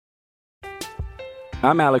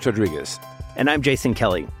I'm Alex Rodriguez. And I'm Jason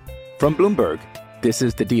Kelly. From Bloomberg, this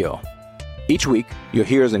is The Deal. Each week, you'll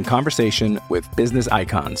hear us in conversation with business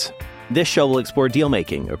icons. This show will explore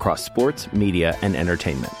deal-making across sports, media, and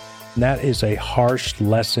entertainment. That is a harsh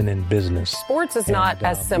lesson in business. Sports is not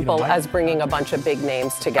as simple as bringing a bunch of big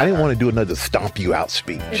names together. I didn't want to do another stomp you out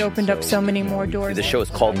speech. It opened up so many more doors. The show is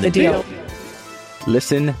called The Deal.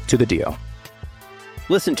 Listen to The Deal.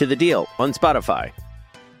 Listen to The Deal on Spotify.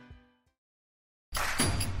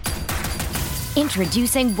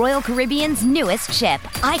 Introducing Royal Caribbean's newest ship,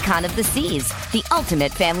 Icon of the Seas, the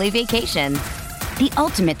ultimate family vacation. The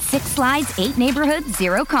ultimate 6 slides, 8 neighborhoods,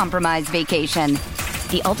 0 compromise vacation.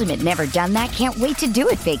 The ultimate never done that, can't wait to do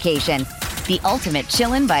it vacation. The ultimate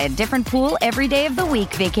chillin' by a different pool every day of the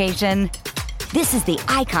week vacation. This is the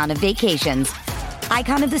Icon of vacations.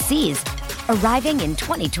 Icon of the Seas, arriving in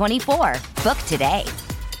 2024. Book today.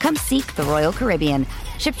 Come seek the Royal Caribbean.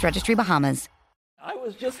 Ships Registry, Bahamas. I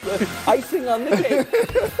was just the icing on the cake.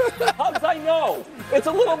 How's I know? It's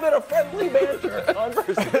a little bit of friendly banter.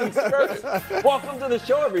 Converse and skirts. Welcome to the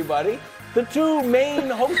show, everybody. The two main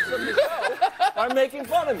hosts of the show are making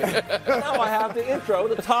fun of me. Now I have to intro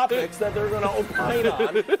the topics that they're going to opine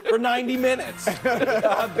on for 90 minutes.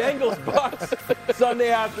 Bengals Bucks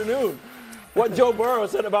Sunday afternoon. What Joe Burrow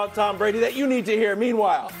said about Tom Brady that you need to hear.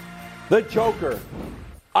 Meanwhile, the Joker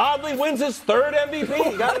oddly wins his 3rd MVP.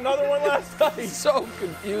 He got another one last night. So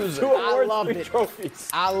confusing. 2 awards, 3 trophies.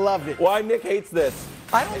 I love it. Why Nick hates this.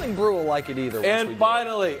 I don't think Brew will like it either. And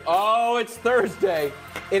finally, it's Thursday.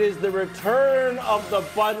 It is the return of the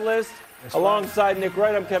Bud List. Alongside Nick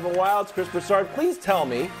Wright, I'm Kevin Wildes, Chris Broussard. Please tell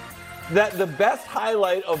me that the best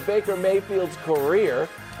highlight of Baker Mayfield's career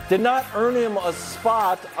did not earn him a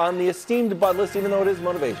spot on the esteemed Bud List, even though it is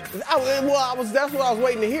motivation. That's what I was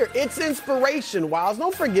waiting to hear. It's inspiration, Wildes.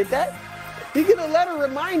 Don't forget that. You get a letter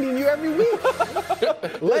reminding you every week.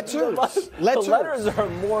 Letters. The letters are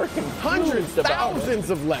more confused. Hundreds, thousands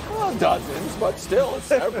of letters. Well, dozens, but still, it's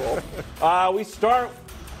several. We start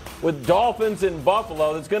with Dolphins in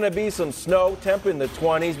Buffalo. There's going to be some snow, temp in the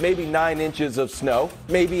 20s, maybe 9 inches of snow,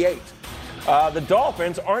 maybe 8. The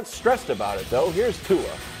Dolphins aren't stressed about it, though. Here's Tua.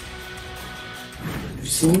 You've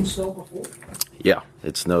seen snow before? Yeah,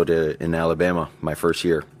 it snowed in Alabama my first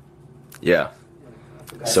year. Yeah.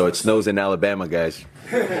 So it snows in Alabama, guys.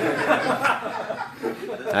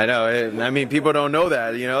 I know. I mean, people don't know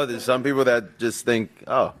that, you know. There's some people that just think,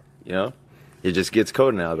 it just gets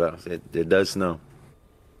cold in Alabama. It does snow.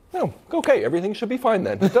 No, okay, everything should be fine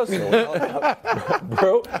then. It does snow.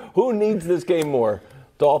 Bro, who needs this game more,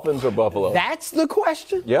 Dolphins or Buffalo? That's the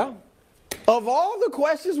question? Yeah. Of all the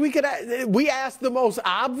questions we asked the most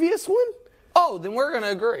obvious one? Oh, then we're going to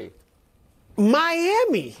agree.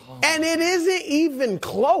 Miami. And it isn't even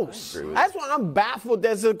close. That's why I'm baffled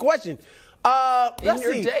that's a question. In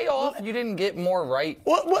your day off, you didn't get more right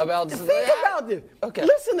about this. Think about this. Okay.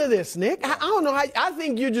 Listen to this, Nick. I don't know. I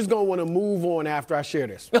think you're just going to want to move on after I share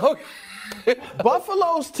this. Okay.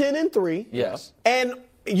 Buffalo's 10-3. Yes. And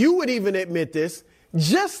you would even admit this.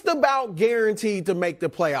 Just about guaranteed to make the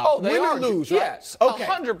playoffs. Oh, they win are. or lose, right? Yes, okay.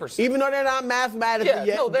 100%. Even though they're not mathematically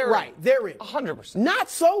yet. No, they're right. in. They're in. 100%. Not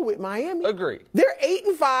so with Miami. Agreed. They're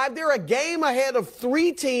 8-5. They're a game ahead of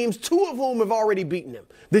 3 teams, 2 of whom have already beaten them,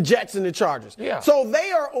 the Jets and the Chargers. Yeah. So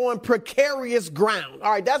they are on precarious ground.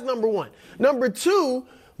 All right, that's number 1. Number 2,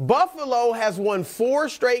 Buffalo has won 4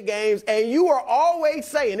 straight games, and you are always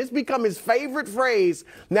saying, it's become his favorite phrase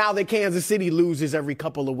now that Kansas City loses every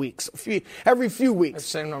couple of weeks, every few weeks.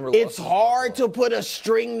 Same number It's hard to put a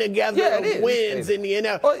string together of wins in the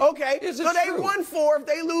NFL. Well, okay, so they won 4. If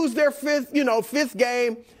they lose their fifth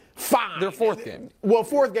game, fine. Their 4th game. Well,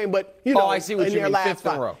 4th game, but, I see what in you their mean, last 5th in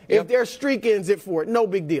a 5. row. If their streak ends at 4, no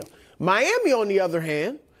big deal. Miami, on the other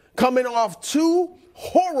hand, coming off 2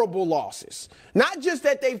 horrible losses. Not just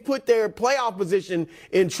that they've put their playoff position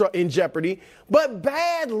in jeopardy, but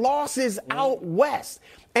bad losses out west.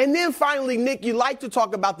 And then finally, Nick, you like to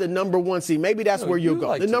talk about the number 1 seed. Maybe that's where you'll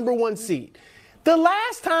go. The number 1 seed. The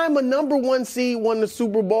last time a number 1 seed won the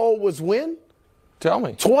Super Bowl was when? Tell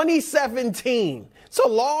me. 2017. It's a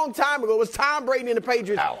long time ago. It was Tom Brady and the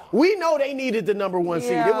Patriots. Ow. We know they needed the number 1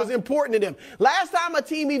 seed. It was important to them. Last time a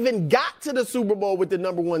team even got to the Super Bowl with the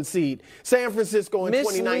number 1 seed, San Francisco in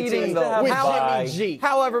 2019 with Jimmy G.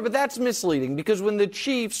 However, but that's misleading because when the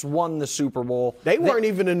Chiefs won the Super Bowl, they weren't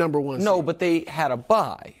even the number 1 seed. No, but they had a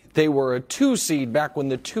bye. They were a 2 seed back when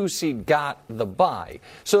the 2 seed got the bye.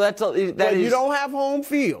 So but you don't have home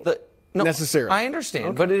field. Necessarily. I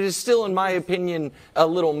understand, but it is still, in my opinion, a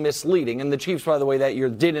little misleading. And the Chiefs, by the way, that year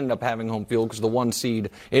did end up having home field because the 1 seed,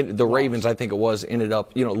 the Ravens, I think it was, ended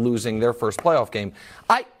up losing their first playoff game.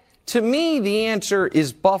 to me, the answer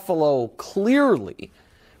is Buffalo clearly,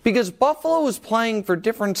 because Buffalo is playing for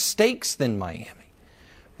different stakes than Miami.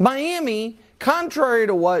 Miami, contrary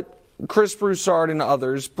to what Chris Broussard and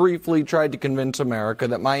others briefly tried to convince America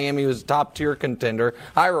that Miami was a top-tier contender.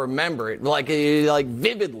 I remember it like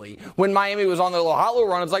vividly when Miami was on their little hollow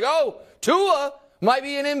run. It's like, oh, Tua might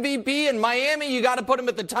be an MVP, and Miami, you got to put him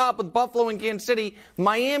at the top with Buffalo and Kansas City.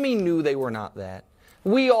 Miami knew they were not that.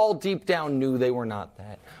 We all deep down knew they were not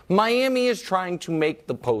that. Miami is trying to make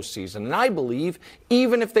the postseason, and I believe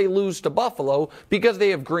even if they lose to Buffalo, because they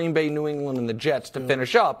have Green Bay, New England, and the Jets to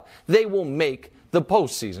finish up, they will make the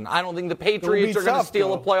postseason. I don't think the Patriots are going to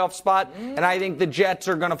steal a playoff spot, and I think the Jets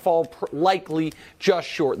are going to fall likely just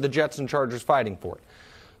short. The Jets and Chargers fighting for it.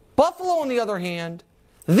 Buffalo, on the other hand,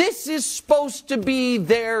 this is supposed to be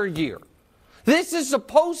their year. This is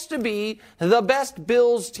supposed to be the best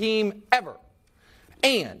Bills team ever.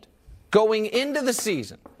 And going into the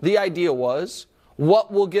season, the idea was,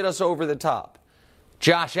 what will get us over the top?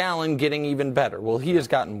 Josh Allen getting even better. Well, he has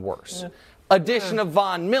gotten worse. Addition of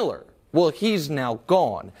Von Miller. Well, he's now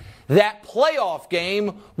gone. That playoff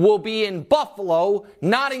game will be in Buffalo,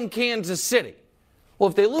 not in Kansas City. Well,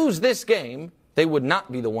 if they lose this game, they would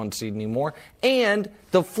not be the 1 seed anymore. And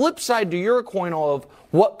the flip side to your coin of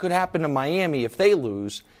what could happen to Miami if they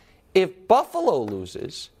lose, if Buffalo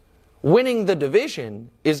loses, winning the division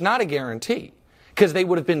is not a guarantee, because they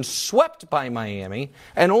would have been swept by Miami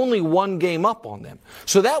and only 1 game up on them.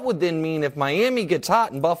 So that would then mean if Miami gets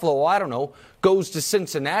hot and Buffalo, I don't know, goes to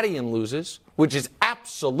Cincinnati and loses, which is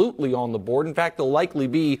absolutely on the board. In fact, they'll likely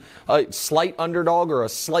be a slight underdog or a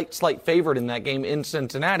slight favorite in that game in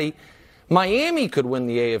Cincinnati. Miami could win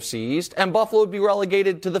the AFC East, and Buffalo would be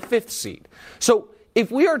relegated to the 5th seed. So if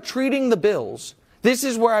we are treating the Bills, this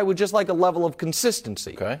is where I would just like a level of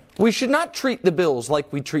consistency. Okay. We should not treat the Bills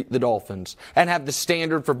like we treat the Dolphins and have the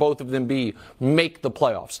standard for both of them be make the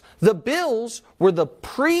playoffs. The Bills were the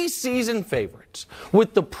preseason favorites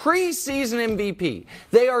with the preseason MVP.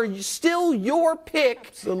 They are still your pick.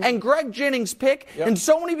 Absolutely. And Greg Jennings' pick and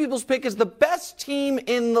so many people's pick is the best team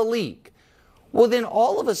in the league. Well, then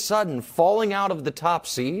all of a sudden falling out of the top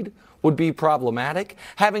seed would be problematic.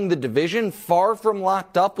 Having the division far from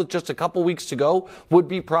locked up with just a couple weeks to go would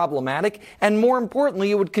be problematic. And more importantly,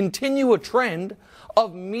 it would continue a trend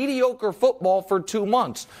of mediocre football for 2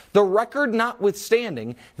 months. The record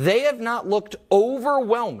notwithstanding, they have not looked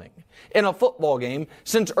overwhelming in a football game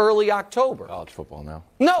since early October. College football now.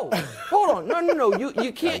 No, hold on. No.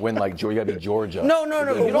 You can't win like Georgia. You got to be Georgia. No.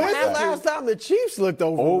 You don't have to. Last time the Chiefs looked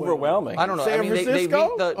overwhelming. I don't know. San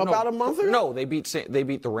Francisco about a month ago. No, they beat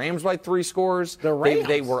the Rams by 3 scores. The Rams.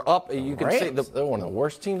 They were up. You can say they're one of the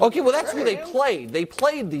worst teams. Okay, well that's who they played. They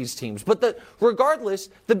played these teams, but regardless,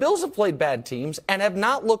 the Bills have played bad teams and have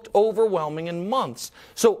not looked overwhelming in months.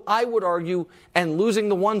 So I would argue, and losing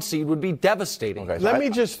the 1 seed would be devastating. Okay, Let me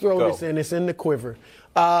just throw this in. It's in the quiver.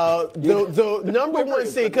 The number 1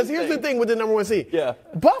 seed, because here's the thing with the number 1 seed. Yeah.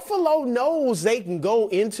 Buffalo knows they can go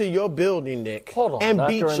into your building, Nick, and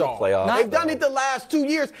beat y'all. They've done it the last 2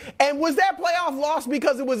 years. And was that playoff loss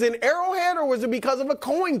because it was in Arrowhead, or was it because of a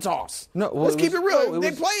coin toss? No, let's keep it real.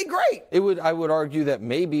 They played great. I would argue that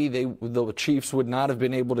maybe the Chiefs would not have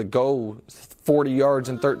been able to go 40 yards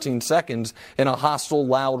in 13 seconds in a hostile,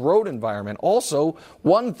 loud road environment. Also,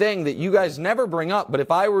 one thing that you guys never bring up, but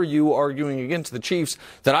if I were you arguing against the Chiefs,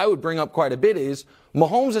 that I would bring up quite a bit is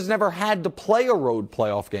Mahomes has never had to play a road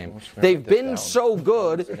playoff game. They've been so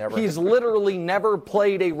good, he's literally never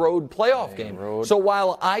played a road playoff game. So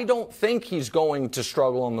while I don't think he's going to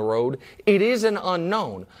struggle on the road, it is an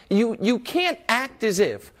unknown. You can't act as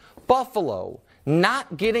if Buffalo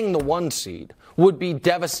not getting the 1 seed would be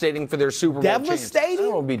devastating for their Super Bowl devastating?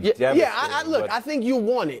 It would be devastating. Yeah, I think you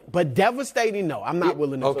want it, but devastating, no. I'm not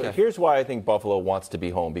willing to. Okay. So here's why I think Buffalo wants to be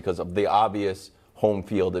home, because of the obvious home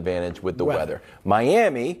field advantage with the weather.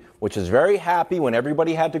 Miami, which is very happy when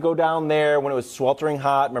everybody had to go down there, when it was sweltering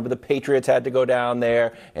hot. Remember, the Patriots had to go down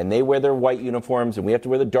there, and they wear their white uniforms, and we have to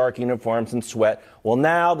wear the dark uniforms and sweat. Well,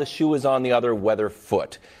 now the shoe is on the other weather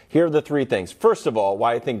foot. Here are the 3 things. First of all,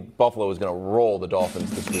 why I think Buffalo is going to roll the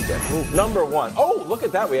Dolphins this weekend. Number 1, look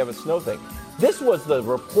at that. We have a snow thing. This was the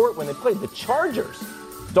report when they played the Chargers.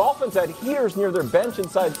 Dolphins had heaters near their bench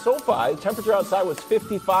inside SoFi. The temperature outside was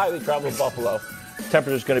 55. They traveled to Buffalo.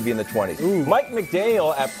 Temperature's going to be in the 20s. Ooh. Mike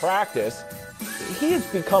McDaniel at practice, he has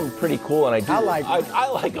become pretty cool, and I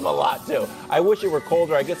like him a lot too. I wish it were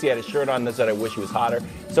colder. I guess he had a shirt on that said I wish he was hotter.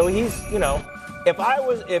 So he's,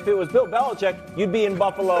 if it was Bill Belichick, you'd be in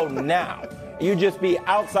Buffalo now. you'd just be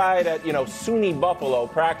outside at, SUNY Buffalo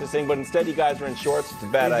practicing, but instead you guys are in shorts. It's a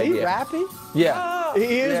bad idea. Is he rapping? Yeah. He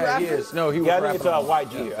is rapping? He is. No, he was I rapping. think it's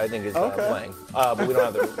YG, I think is playing. But we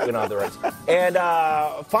don't have the rights. And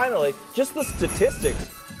finally, just the statistics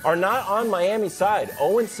are not on Miami's side.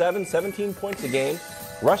 0-7, 17 points a game.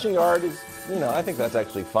 Rushing yard is, I think that's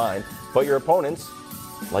actually fine. But your opponents,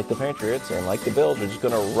 like the Patriots and like the Bills, are just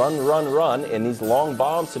going to run, and these long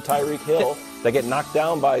bombs to Tyreek Hill that get knocked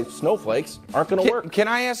down by snowflakes aren't going to work. Can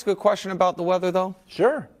I ask a question about the weather, though?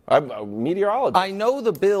 Sure. I'm a meteorologist. I know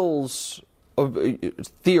the Bills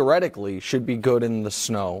theoretically should be good in the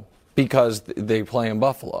snow because they play in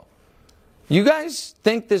Buffalo. You guys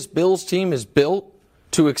think this Bills team is built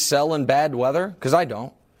to excel in bad weather? Because I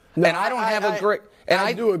don't. No, and I don't have a great... And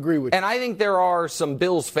I do agree with you. And I think there are some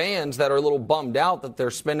Bills fans that are a little bummed out that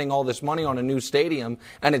they're spending all this money on a new stadium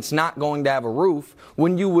and it's not going to have a roof,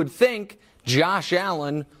 when you would think Josh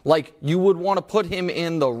Allen, you would want to put him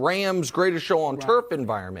in the Rams' greatest show on turf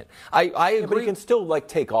environment. I agree. But he can still,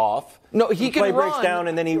 take off. No, he can play run. breaks down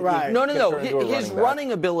and then he No. His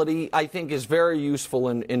running ability, I think, is very useful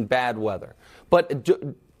in bad weather. But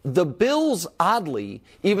the Bills, oddly,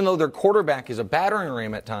 even though their quarterback is a battering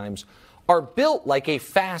ram at times, are built like a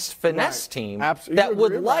fast finesse team that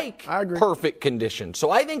would like perfect conditions. So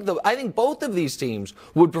I think both of these teams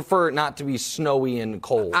would prefer it not to be snowy and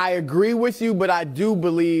cold. I agree with you, but I do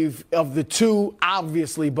believe of the two,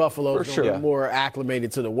 obviously Buffalo is more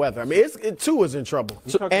acclimated to the weather. I mean, two is in trouble,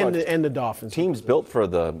 and the Dolphins. Teams built for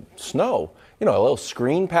the snow. A little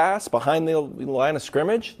screen pass behind the line of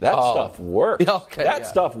scrimmage. That stuff works. That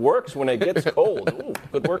stuff works when it gets cold. Ooh,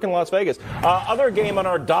 good work in Las Vegas. Other game on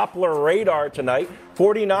our Doppler radar tonight,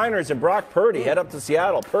 49ers and Brock Purdy head up to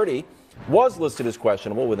Seattle. Purdy was listed as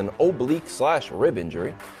questionable with an oblique/rib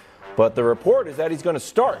injury, but the report is that he's going to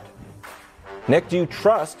start. Nick, do you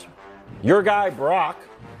trust your guy Brock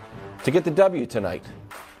to get the W tonight?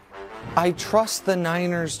 I trust the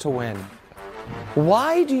Niners to win.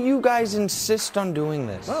 Why do you guys insist on doing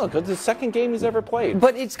this? Well, because it's the second game he's ever played.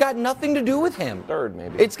 But it's got nothing to do with him. Third,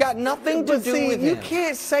 maybe. It's got nothing to do with him. You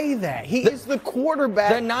can't say that. He is the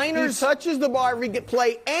quarterback. The Niners... He touches the ball every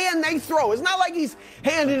play, and they throw. It's not like he's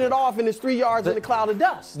handing it off and it's 3 yards in a cloud of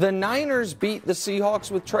dust. The Niners beat the Seahawks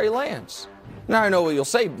with Trey Lance. Now, I know what you'll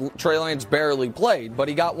say. Trey Lance barely played, but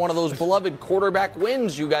he got one of those beloved quarterback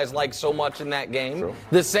wins you guys like so much in that game. True.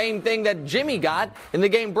 The same thing that Jimmy got in the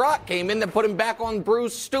game Brock came in that put him back on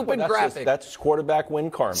Bruce's stupid graphic. That's quarterback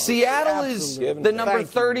win karma. Seattle is the number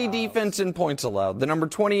 30 defense in points allowed, the number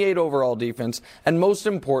 28 overall defense, and most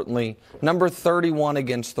importantly, number 31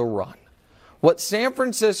 against the run. What San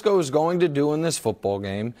Francisco is going to do in this football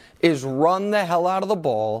game is run the hell out of the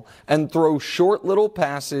ball and throw short little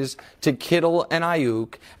passes to Kittle and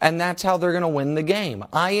Ayuk, and that's how they're going to win the game.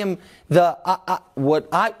 I am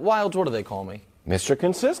Wilds, what do they call me? Mr.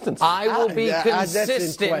 Consistency. I will be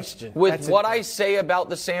consistent with what I say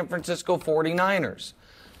about the San Francisco 49ers.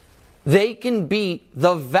 They can beat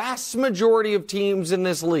the vast majority of teams in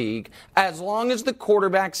this league as long as the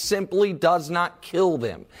quarterback simply does not kill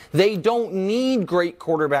them. They don't need great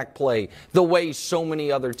quarterback play the way so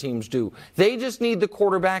many other teams do. They just need the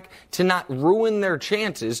quarterback to not ruin their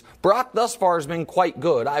chances. Brock thus far has been quite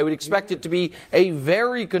good. I would expect it to be a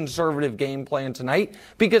very conservative game plan tonight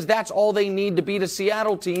because that's all they need to beat a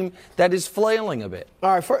Seattle team that is flailing a bit.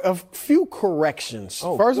 All right, for a few corrections.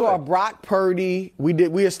 First of all, Brock Purdy,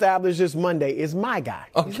 we established this Monday, is my guy.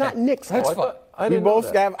 Okay. He's not Nick's guy. We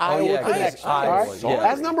both have Iowa connection.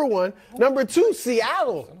 That's number one. Number two,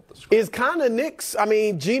 Seattle is kind of Nick's. I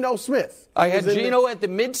mean, Geno Smith. I had Geno at the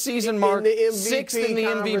midseason mark, sixth in the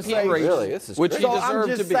MVP race, really? Which he deserved I'm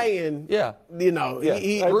just to be. Saying,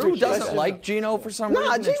 Drew doesn't like Geno for some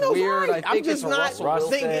reason. Geno's it's weird. Right. I think it's not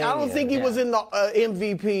thinking. I don't think he was in the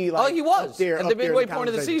MVP. He was at the midway point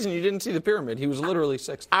of the season. You didn't see the pyramid. He was literally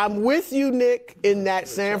sixth. I'm with you, Nick, in that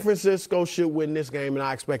San Francisco should win this game, and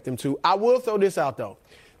I expect them to. I will throw this out though.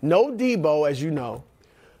 No Debo, as you know.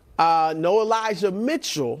 No Elijah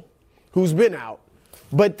Mitchell, who's been out.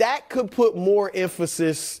 But that could put more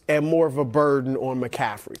emphasis and more of a burden on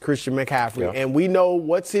Christian McCaffrey. Yeah. And we know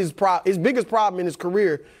what's his biggest problem in his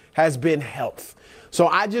career has been health. So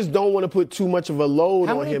I just don't want to put too much of a load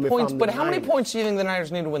on him. How many points do you think the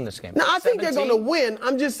Niners need to win this game? No, I think they're going to win.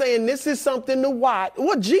 I'm just saying this is something to watch.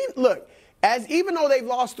 Look. Even though they've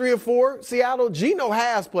lost 3 or 4, Seattle, Geno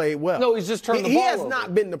has played well. No, he's just turned the ball He has over.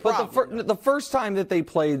 not been the problem. But the first time that they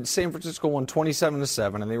played, San Francisco won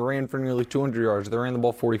 27-7, and they ran for nearly 200 yards. They ran the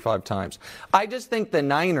ball 45 times. I just think the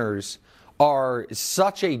Niners are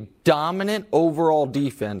such a dominant overall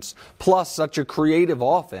defense plus such a creative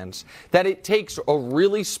offense that it takes a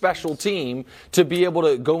really special team to be able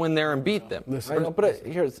to go in there and beat them.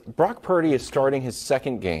 Here's Brock Purdy is starting his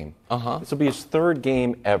second game. This will be his third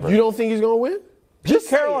game ever. You don't think he's going to win? Pete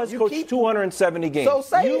Carroll has coached 270 games. So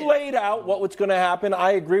say you laid out what's going to happen.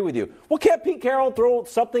 I agree with you. Well, can't Pete Carroll throw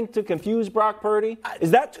something to confuse Brock Purdy?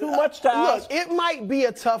 Is that too much to ask? Look, it might be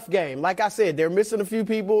a tough game. Like I said, they're missing a few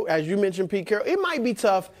people. As you mentioned, Pete Carroll. It might be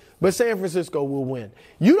tough, but San Francisco will win.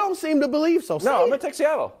 You don't seem to believe so. No, I'm going to take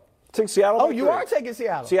Seattle. Take Seattle by 3. You are taking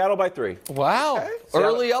Seattle. Seattle by 3. Wow. Okay.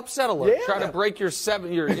 Early upset alert. Yeah. Trying to break your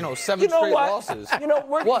seven straight what? losses.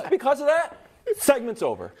 What? Because of that, segment's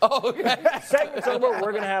over. Oh, okay. Segment's over.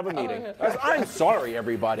 We're going to have a meeting. I'm sorry,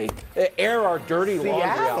 everybody. Air our dirty laundry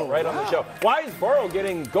out right on the show. Why is Burrow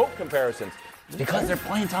getting GOAT comparisons? It's because they're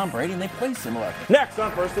playing Tom Brady and they play similar. Next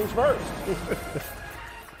on First Things First.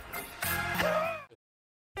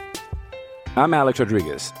 I'm Alex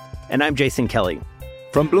Rodriguez. And I'm Jason Kelly.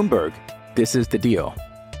 From Bloomberg, this is The Deal.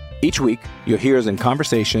 Each week, you'll hear us in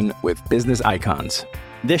conversation with business icons.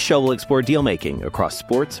 This show will explore deal-making across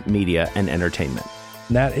sports, media, and entertainment.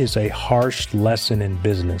 That is a harsh lesson in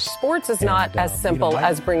business. Sports is not as simple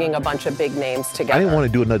as bringing a bunch of big names together. I didn't want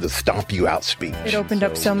to do another stomp you out speech. It opened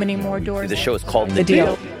up so many more doors. The show is called The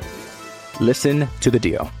Deal. Listen to The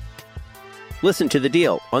Deal. Listen to The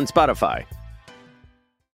Deal on Spotify.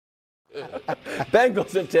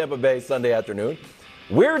 Bengals in Tampa Bay Sunday afternoon.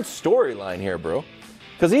 Weird storyline here, bro.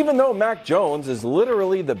 Because even though Mac Jones is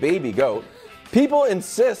literally the baby GOAT, people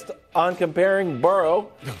insist on comparing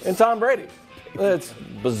Burrow and Tom Brady. It's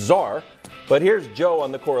bizarre. But here's Joe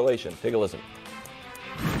on the correlation. Take a listen.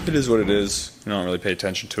 It is what it is. I don't really pay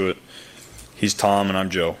attention to it. He's Tom and I'm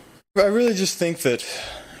Joe. I really just think that,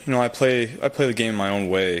 I play the game my own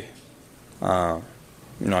way. I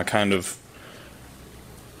kind of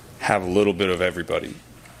have a little bit of everybody.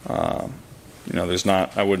 There's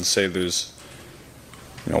not, I wouldn't say there's,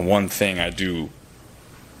 one thing I do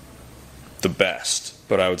the best,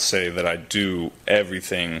 but I would say that I do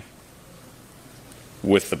everything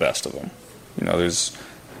with the best of them.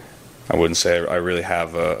 I wouldn't say I really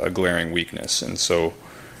have a glaring weakness. And so,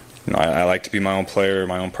 I like to be my own player,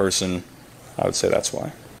 my own person. I would say that's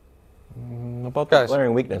why. About that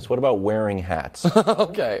glaring weakness, what about wearing hats?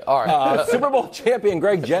 Okay, all right. Super Bowl champion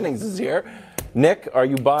Greg Jennings is here. Nick, are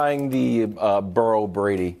you buying the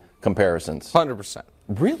Burrow-Brady comparisons? 100%.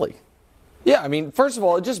 Really? Yeah, first of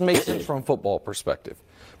all, it just makes sense from a football perspective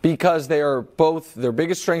because they are both, their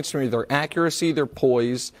biggest strengths to me, their accuracy, their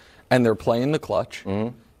poise, and their play in the clutch.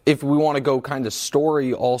 Mm-hmm. If we want to go kind of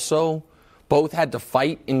story also, both had to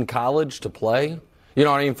fight in college to play. You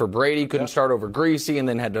know what I mean? For Brady, couldn't start over Greasy and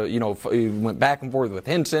then had to, he went back and forth with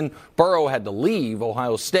Hinson. Burrow had to leave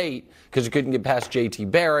Ohio State because he couldn't get past J.T.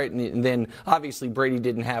 Barrett. And then, obviously, Brady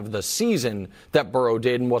didn't have the season that Burrow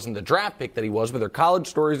did and wasn't the draft pick that he was, but their college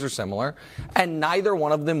stories are similar. And neither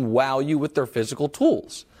one of them wow you with their physical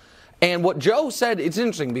tools. And what Joe said, it's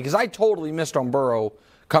interesting because I totally missed on Burrow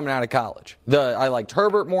coming out of college. I liked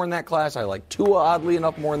Herbert more in that class. I liked Tua, oddly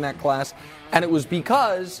enough, more in that class. And it was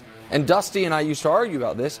because, and Dusty and I used to argue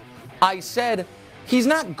about this, I said, he's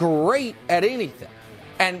not great at anything.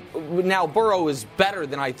 And now Burrow is better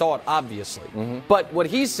than I thought, obviously. Mm-hmm. But what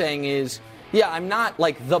he's saying is, yeah, I'm not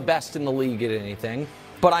like the best in the league at anything,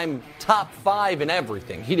 but I'm top 5 in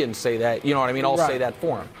everything. He didn't say that, you know what I mean? I'll say that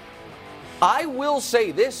for him. I will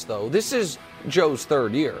say this, though. This is Joe's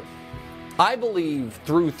third year. I believe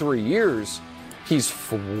through 3 years, he's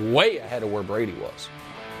way ahead of where Brady was.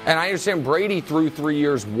 And I understand Brady through 3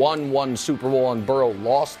 years won one Super Bowl and Burrow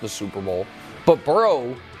lost the Super Bowl. But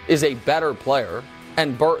Burrow is a better player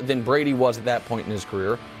than Brady was at that point in his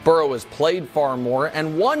career. Burrow has played far more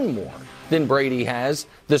and won more than Brady has.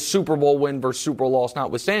 The Super Bowl win versus Super Bowl loss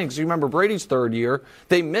notwithstanding. Because you remember Brady's third year,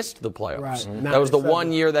 they missed the playoffs. Right. Mm-hmm. That was the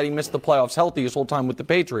 1 year that he missed the playoffs healthy his whole time with the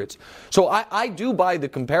Patriots. So I do buy the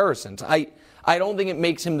comparisons. I don't think it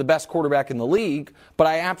makes him the best quarterback in the league, but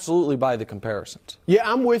I absolutely buy the comparisons. Yeah,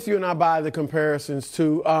 I'm with you, and I buy the comparisons,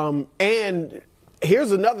 too. And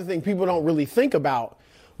here's another thing people don't really think about.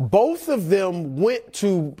 Both of them went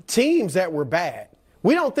to teams that were bad.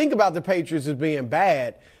 We don't think about the Patriots as being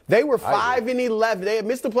bad. They were 5-11. They had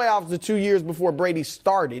missed the playoffs the 2 years before Brady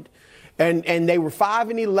started, and they were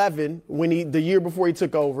 5-11 the year before he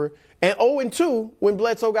took over. And 0-2 when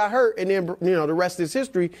Bledsoe got hurt, and then, the rest is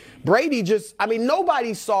history. Brady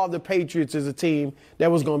nobody saw the Patriots as a team that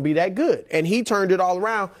was going to be that good. And he turned it all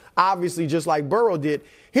around, obviously, just like Burrow did.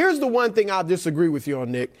 Here's the one thing I'll disagree with you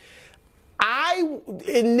on, Nick. I I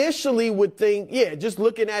initially would think, just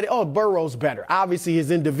looking at it, Burrow's better. Obviously,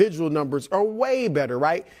 his individual numbers are way better,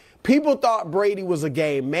 right? People thought Brady was a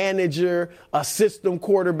game manager, a system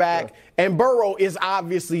quarterback, and Burrow is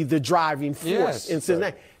obviously the driving force in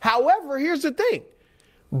Cincinnati. Right. However, here's the thing.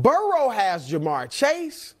 Burrow has Jamar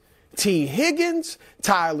Chase, T. Higgins,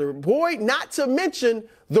 Tyler Boyd, not to mention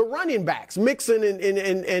the running backs, Mixon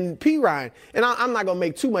and P. Ryan. And I'm not going to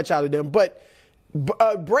make too much out of them, but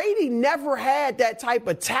Brady never had that type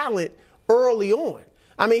of talent early on.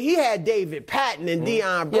 I mean, he had David Patton and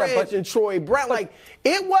Deion Branch and Troy Brown. Like,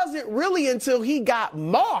 it wasn't really until he got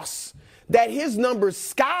Moss that his numbers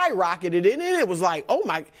skyrocketed. And it was like, oh,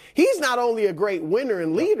 my, he's not only a great winner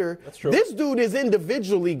and leader, this dude is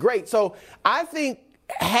individually great. So I think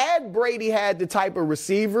had Brady had the type of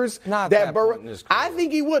receivers that Burrow, I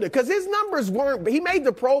think he would have. Because his numbers weren't – he made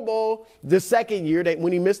the Pro Bowl the second year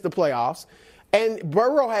when he missed the playoffs. And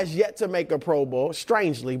Burrow has yet to make a Pro Bowl,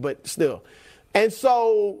 strangely, but still. And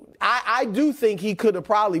so I do think he could have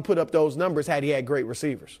probably put up those numbers had he had great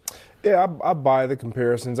receivers. Yeah, I buy the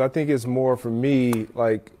comparisons. I think it's more for me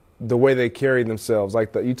like the way they carry themselves.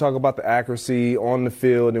 Like you talk about the accuracy on the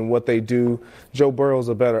field and what they do. Joe Burrow's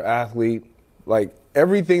a better athlete. Like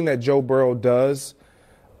everything that Joe Burrow does,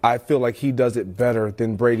 I feel like he does it better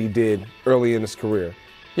than Brady did early in his career.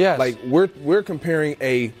 Yes. Like we're comparing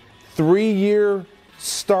a 3-year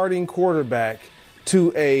starting quarterback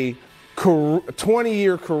to a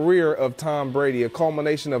 20-year career of Tom Brady, a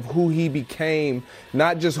culmination of who he became,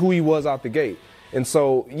 not just who he was out the gate. And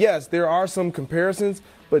so, yes, there are some comparisons,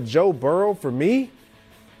 but Joe Burrow, for me,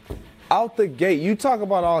 out the gate, you talk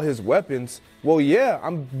about all his weapons. Well, yeah,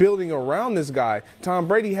 I'm building around this guy. Tom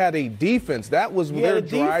Brady had a defense. That was their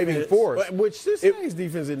driving force. Which Cincinnati's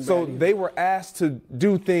defense isn't So bad. they were asked to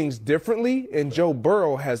do things differently, and Joe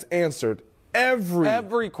Burrow has answered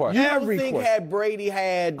every question. You don't think had Brady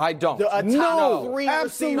had I don't. The three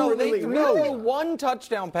receivers? They threw one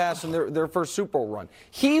touchdown pass in their first Super Bowl run.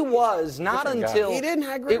 He was not until he didn't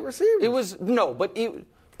have great receivers. It was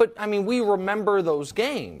but I mean, we remember those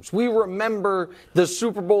games. We remember the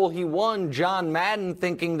Super Bowl he won, John Madden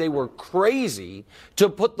thinking they were crazy to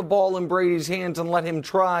put the ball in Brady's hands and let him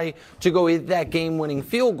try to go hit that game-winning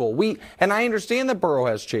field goal. And I understand that Burrow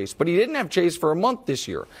has Chase, but he didn't have Chase for a month this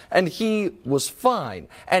year, and he was fine.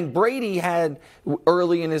 And Brady had,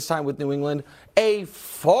 early in his time with New England, a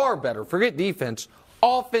far better, forget defense,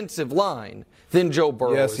 offensive line than Joe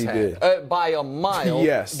Burrow has had by a mile.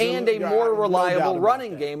 Yes. And a more reliable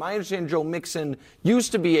running game. I understand Joe Mixon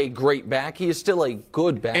used to be a great back. He is still a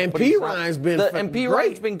good back. And P. Ryan's been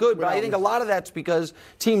good, but I think a lot of that's because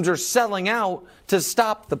teams are selling out to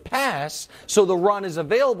stop the pass so the run is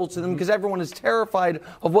available to them because everyone is terrified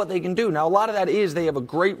of what they can do. Now, a lot of that is they have a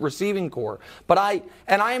great receiving core. But I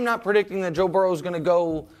am not predicting that Joe Burrow is going to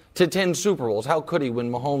go to 10 Super Bowls. How could he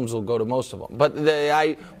when Mahomes will go to most of them? But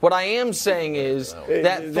what I am saying is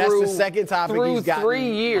that through, the second topic through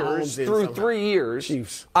 3 years,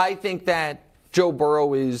 Chiefs. I think that Joe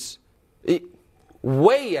Burrow is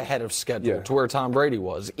way ahead of schedule to where Tom Brady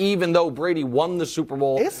was, even though Brady won the Super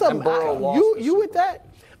Bowl and Burrow lost. You with that?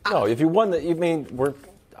 No, if you won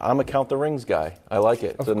I'm a count the rings guy. I like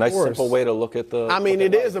it. It's a nice, simple way to look at the. I mean,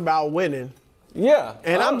 it is about winning. Yeah.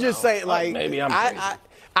 And I'm just saying, like, maybe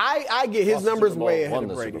I get his numbers way ahead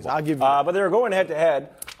of Brady's. I'll give you that. But they were going head-to-head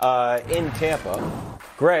in Tampa.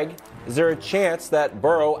 Greg, is there a chance that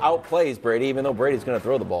Burrow outplays Brady, even though Brady's going to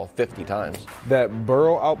throw the ball 50 times? That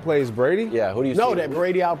Burrow outplays Brady? Yeah, who do you No, see? that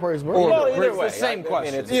Brady outplays Brady. Well, either way. It's the same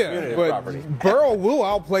question. But Burrow will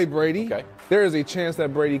outplay Brady. Okay. There is a chance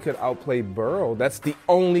that Brady could outplay Burrow. That's the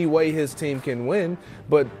only way his team can win.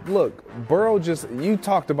 But look, Burrow you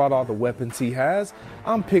talked about all the weapons he has.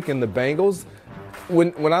 I'm picking the Bengals.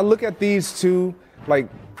 When I look at these two, like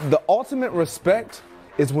the ultimate respect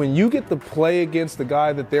is when you get to play against the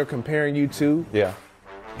guy that they're comparing you to. Yeah.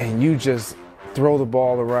 And you just throw the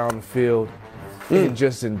ball around the field and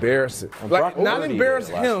just embarrass it. Like, not embarrass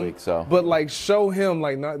him, but like show him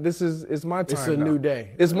like, it's my time. It's a new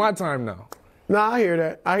day. It's my time now. No, I hear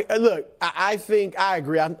that. I think I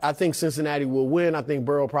agree. I think Cincinnati will win. I think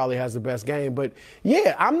Burrow probably has the best game. But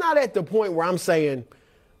yeah, I'm not at the point where I'm saying,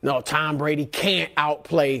 no, Tom Brady can't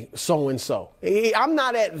outplay so-and-so. I'm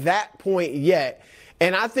not at that point yet.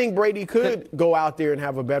 And I think Brady could go out there and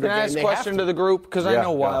have a better game. Can I ask a question to the group? Because I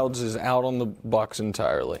know Wilds is out on the Bucs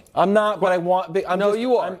entirely. I'm not, but I want.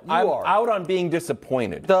 You are. I'm out on being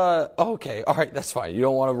disappointed. Okay, all right, that's fine. You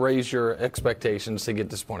don't want to raise your expectations to get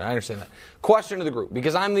disappointed. I understand that. Question to the group,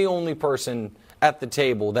 because I'm the only person at the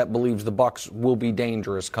table that believes the Bucs will be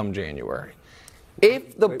dangerous come January.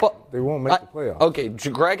 If the they won't make the playoffs. Okay,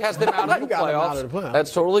 Greg has them out of the playoffs.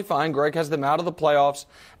 That's totally fine. Greg has them out of the playoffs,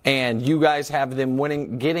 and you guys have them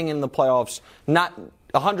getting in the playoffs, not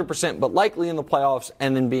 100%, but likely in the playoffs,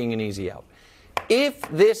 and then being an easy out. If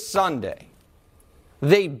this Sunday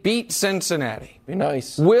they beat Cincinnati, be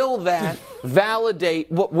nice. Will that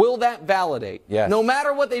validate? Will that validate? Yes. No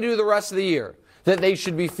matter what they do the rest of the year, that they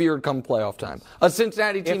should be feared come playoff time. A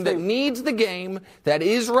Cincinnati team that needs the game, that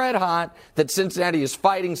is red hot, that Cincinnati is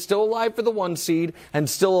fighting, still alive for the 1 seed, and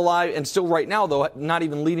still alive, and still right now, though, not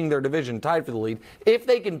even leading their division, tied for the lead. If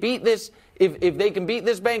they can beat this, if they can beat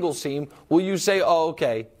this Bengals team, will you say, oh,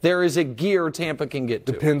 okay, there is a gear Tampa can get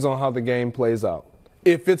to? Depends on how the game plays out.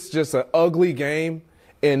 If it's just an ugly game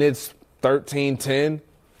and it's 13-10,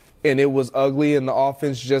 and it was ugly and the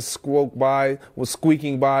offense just was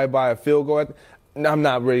squeaking by a field goal, I'm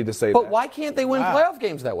not ready to say that. But why can't they win playoff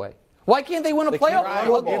games that way? Why can't they win a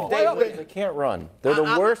playoff? They can't run. They're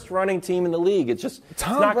the worst running team in the league. It's just it's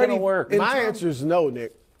not going to work. My answer is no,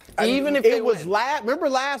 Nick. Even if it was remember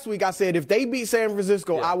last week I said if they beat San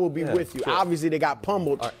Francisco, I will be with you. Sure. Obviously, they got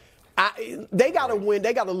pummeled. They got to win.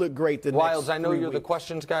 They got to look great. Wiles, I know you're the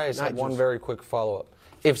questions guy. I just have one very quick follow-up.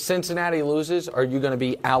 If Cincinnati loses, are you going to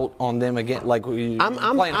be out on them again? Like playing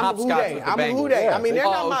hopscotch with the Bengals? I'm who they. I mean, they're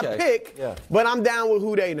not my pick, but I'm down with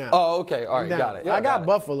who they now. Oh, okay. All right, got it. I got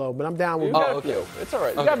Buffalo, but I'm down with. Oh, okay. It's all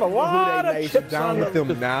right. Okay. You got a lot of chips down with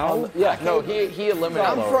them now. Yeah, no, he eliminated.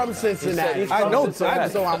 I'm from Cincinnati. I know, so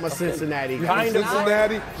I'm a Cincinnati. Kind of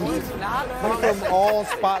Cincinnati. I'm from all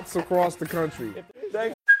spots across the country.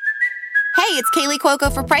 Hey, it's Kaylee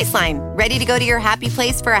Cuoco for Priceline. Ready to go to your happy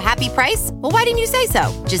place for a happy price? Well, why didn't you say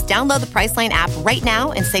so? Just download the Priceline app right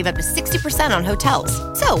now and save up to 60% on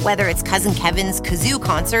hotels. So whether it's Cousin Kevin's Kazoo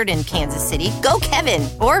Concert in Kansas City, go Kevin,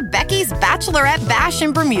 or Becky's Bachelorette Bash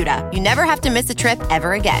in Bermuda, you never have to miss a trip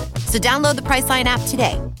ever again. So download the Priceline app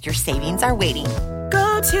today. Your savings are waiting.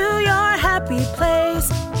 Go to your happy place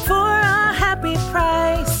for a happy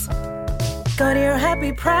price. Go to your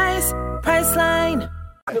happy price, Priceline.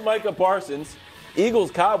 Micah Parsons,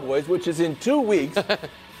 Eagles-Cowboys, which is in 2 weeks,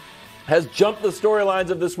 has jumped the storylines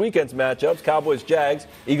of this weekend's matchups, Cowboys-Jags,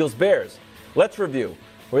 Eagles-Bears. Let's review.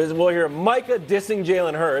 We'll hear Micah dissing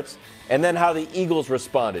Jalen Hurts, and then how the Eagles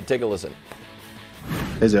responded. Take a listen.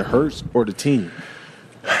 Is it Hurts or the team?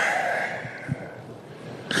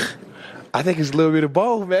 I think it's a little bit of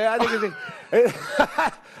both, man. I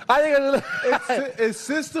think it's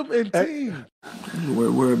system and team.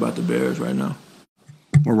 We're worried about the Bears right now.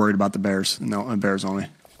 We're worried about the Bears, and Bears only.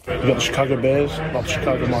 You got the Chicago Bears, not the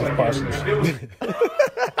Chicago Mike Parsons.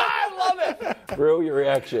 I love it. Drew, your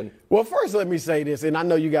reaction. Well, first let me say this, and I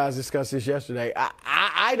know you guys discussed this yesterday.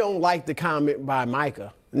 I don't like the comment by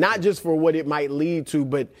Micah, not just for what it might lead to,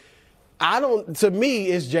 but to me,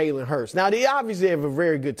 it's Jalen Hurts. Now, they obviously have a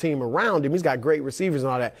very good team around him. He's got great receivers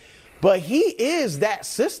and all that. But he is that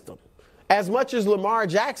system, as much as Lamar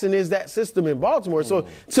Jackson is that system in Baltimore. So,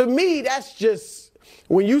 to me, that's just –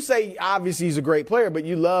 when you say, obviously, he's a great player, but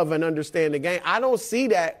you love and understand the game, I don't see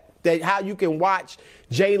that how you can watch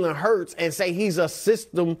Jalen Hurts and say he's a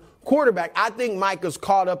system quarterback. I think Micah's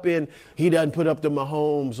caught up in he doesn't put up the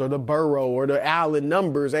Mahomes or the Burrow or the Allen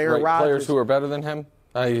numbers, Aaron Rodgers. Players who are better than him?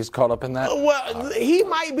 He's caught up in that? Well, he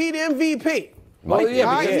might be the MVP. Well,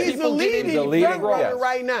 yeah, he's the leading front runner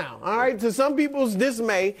right now. All right, to some people's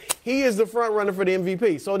dismay, he is the front runner for the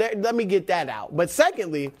MVP. So let me get that out. But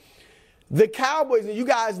secondly, the Cowboys, and you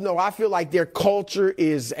guys know, I feel like their culture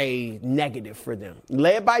is a negative for them.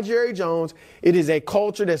 Led by Jerry Jones, it is a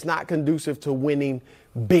culture that's not conducive to winning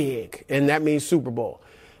big, and that means Super Bowl.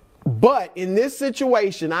 But in this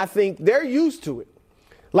situation, I think they're used to it.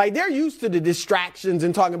 Like, they're used to the distractions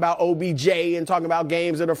and talking about OBJ and talking about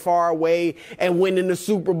games that are far away and winning the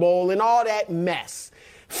Super Bowl and all that mess.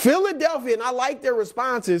 Philadelphia, and I like their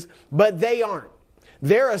responses, but they aren't.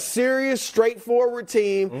 They're a serious, straightforward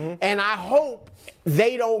team, and I hope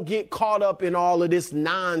they don't get caught up in all of this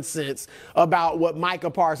nonsense about what Micah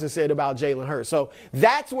Parsons said about Jalen Hurts. So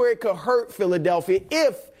that's where it could hurt Philadelphia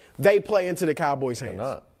if they play into the Cowboys'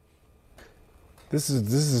 hands. This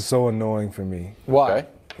is so annoying for me. Why?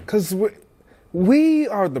 Because we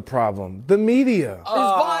are the problem. The media.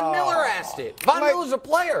 Von Miller asked it. Von Miller's a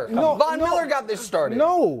player. Von Miller got this started.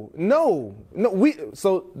 No.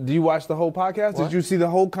 So do you watch the whole podcast? What? Did you see the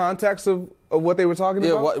whole context of of what they were talking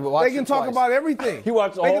about? They can talk about everything. He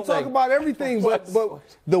watched the They whole can talk thing. about everything, but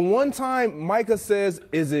the one time Micah says,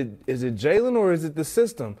 "Is it Jalen or is it the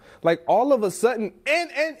system?" Like all of a sudden,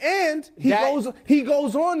 and he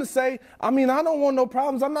goes on to say, "I mean, I don't want no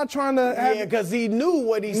problems. I'm not trying to have." Yeah, because he knew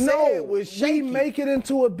what he said was shaky. We make it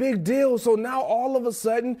into a big deal, so now all of a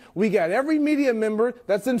sudden we got every media member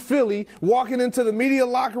that's in Philly walking into the media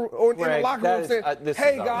locker or in the locker room saying,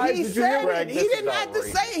 "Hey guys, he did you hear?" said it. He didn't have to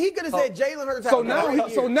say it. He could have said Jalen Hurts.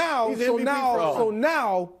 So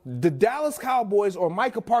now, the Dallas Cowboys or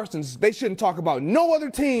Micah Parsons, they shouldn't talk about no other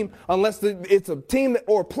team unless it's a team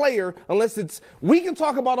or a player. We can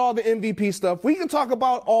talk about all the MVP stuff. We can talk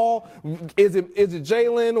about is it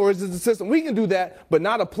Jalen or is it the system? We can do that, but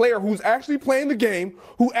not a player who's actually playing the game,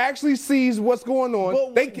 who actually sees what's going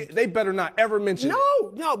on. They better not ever mention it.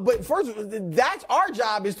 No. But first, that's our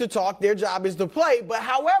job is to talk. Their job is to play. But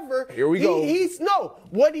however, here we go.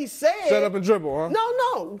 What he said. Set up and dribble, huh?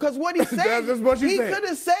 No, because what he said, that's what he could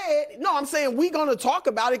have said. No, I'm saying we're gonna talk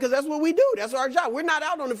about it because that's what we do. That's our job. We're not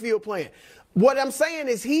out on the field playing. What I'm saying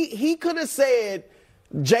is he could have said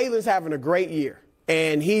Jalen's having a great year.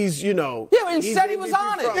 And he's, Yeah, and said he was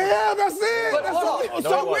on it. Yeah, that's it. But hold on.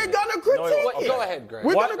 So we're going to critique it. Go ahead, Greg.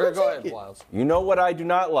 We're going to critique go ahead, it. Wiles. You know what I do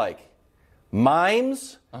not like?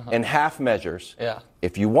 Mimes and half measures. Yeah.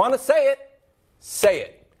 If you want to say it, say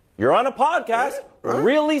it. You're on a podcast,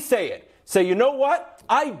 really say it. Say, you know what?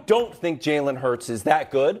 I don't think Jalen Hurts is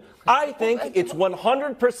that good. I think it's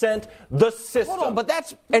 100% the system. Hold on, but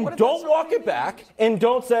that's... And don't walk it back and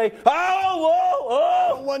don't say, I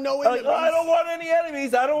don't want no enemies. I don't want any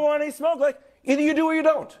enemies. I don't want any smoke. Like, either you do or you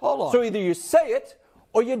don't. Hold on. So either you say it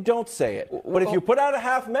or you don't say it. But if you put out a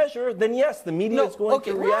half measure, then yes, the media is going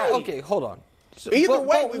to react. Okay, hold on. Either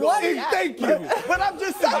way, we're going to react. Thank you. But I'm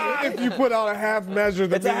just saying. If you put out a half measure,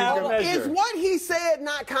 It's a half measure. Is what he said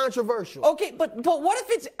not controversial? Okay, but what if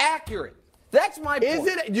it's accurate? That's my point. Is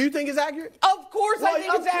it? Do you think it's accurate? Of course I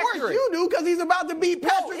think it's accurate. Of course you do, because he's about to beat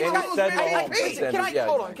Patrick Mahomes.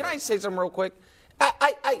 Hold on. Can I say something real quick?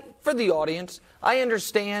 For the audience, I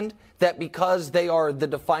understand that because they are the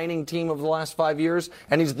defining team of the last 5 years,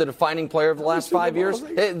 and he's the defining player of the last 5 years,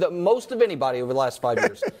 the most of anybody over the last 5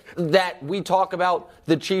 years, that we talk about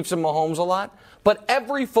the Chiefs and Mahomes a lot. But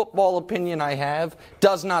every football opinion I have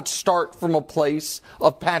does not start from a place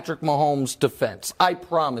of Patrick Mahomes' defense. I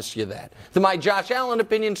promise you that. My Josh Allen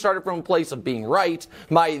opinion started from a place of being right.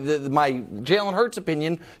 My Jalen Hurts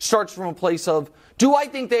opinion starts from a place of, do I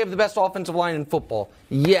think they have the best offensive line in football?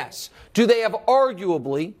 Yes. Do they have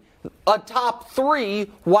arguably a top 3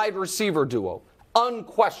 wide receiver duo?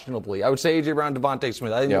 Unquestionably. I would say A.J. Brown, Devontae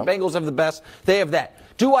Smith. I think the Bengals have the best. They have that.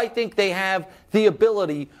 Do I think they have the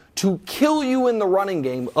ability to kill you in the running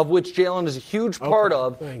game, of which Jalen is a huge part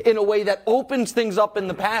of, in a way that opens things up in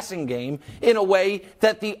the passing game, in a way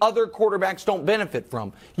that the other quarterbacks don't benefit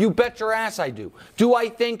from? You bet your ass I do. Do I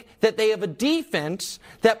think that they have a defense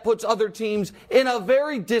that puts other teams in a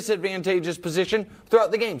very disadvantageous position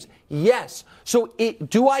throughout the games? Yes. So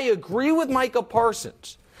do I agree with Micah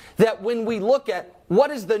Parsons that when we look at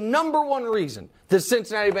what is the number one reason the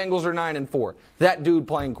Cincinnati Bengals are 9-4? That dude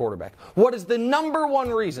playing quarterback. What is the number one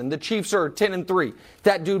reason the Chiefs are 10-3?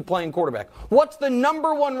 That dude playing quarterback. What's the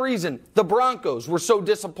number one reason the Broncos were so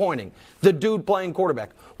disappointing? The dude playing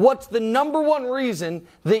quarterback. What's the number one reason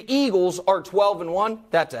the Eagles are 12-1?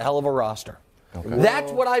 That's a hell of a roster. Okay.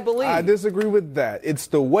 That's what I believe. I disagree with that. It's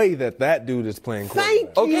the way that dude is playing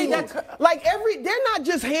quarterback. Thank you. That's like they're not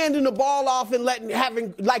just handing the ball off and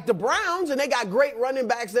having like the Browns, and they got great running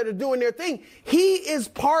backs that are doing their thing. He is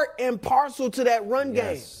part and parcel to that run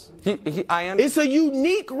game. It's a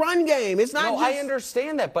unique run game. It's not. I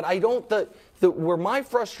understand that, but I don't. Where my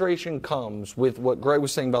frustration comes with what Greg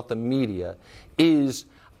was saying about the media is,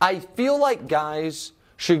 I feel like guys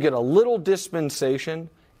should get a little dispensation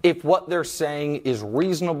if what they're saying is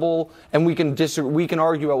reasonable, and we can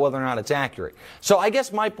argue about whether or not it's accurate. So I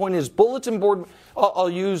guess my point is, bulletin board. I'll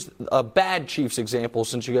use a bad Chiefs example,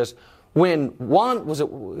 since you guys, when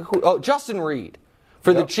Justin Reed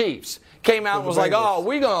for the Chiefs came out and was like, "Oh,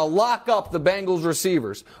 we're gonna lock up the Bengals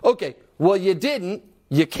receivers." Okay, well you didn't.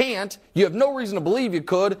 You can't. You have no reason to believe you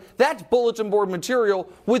could. That's bulletin board material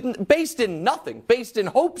based in nothing, based in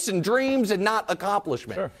hopes and dreams and not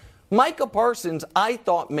accomplishment. Sure. Micah Parsons, I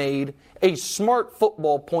thought, made a smart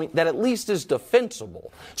football point that at least is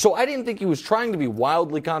defensible. So I didn't think he was trying to be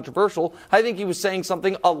wildly controversial. I think he was saying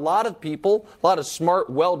something a lot of people, a lot of smart,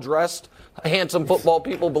 well-dressed, handsome football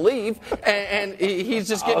people believe, and he's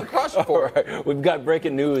just getting crushed for it. Right. We've got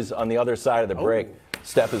breaking news on the other side of the break.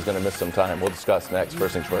 Steph is going to miss some time. We'll discuss next.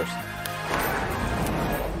 First things first.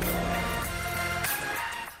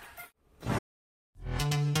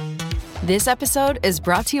 This episode is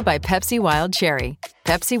brought to you by Pepsi Wild Cherry.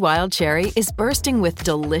 Pepsi Wild Cherry is bursting with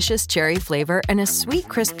delicious cherry flavor and a sweet,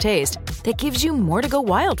 crisp taste that gives you more to go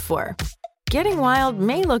wild for. Getting wild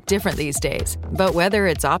may look different these days, but whether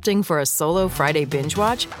it's opting for a solo Friday binge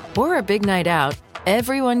watch or a big night out,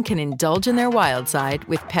 everyone can indulge in their wild side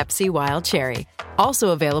with Pepsi Wild Cherry. Also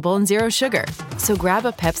available in Zero Sugar. So grab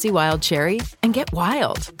a Pepsi Wild Cherry and get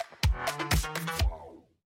wild.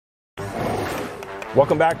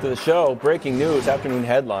 Welcome back to the show. Breaking news, afternoon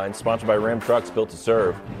headlines, sponsored by Ram Trucks, built to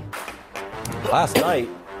serve. Last night,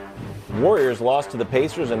 Warriors lost to the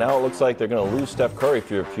Pacers, and now it looks like they're going to lose Steph Curry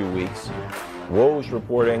for a few weeks. Woj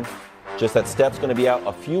reporting just that Steph's going to be out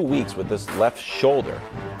a few weeks with this left shoulder.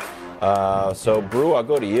 So, Brew, I'll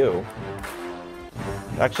go to you.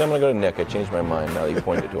 Actually, I'm going to go to Nick. I changed my mind now that you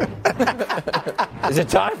pointed to him. Is it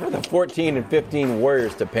time for the 14 and 15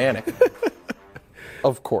 Warriors to panic?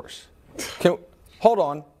 Of course. Hold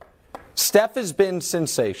on. Steph has been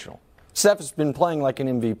sensational. Steph has been playing like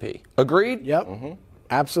an MVP. Agreed? Yep. Mm-hmm.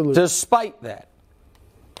 Absolutely. Despite that,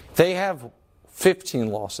 they have 15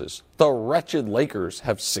 losses. The wretched Lakers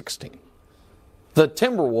have 16. The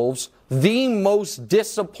Timberwolves, the most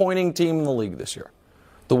disappointing team in the league this year.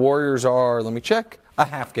 The Warriors are, let me check, a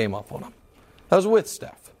half game up on them. That was with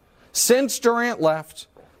Steph. Since Durant left,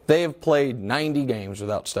 they have played 90 games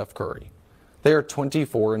without Steph Curry. They are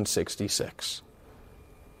 24 and 66.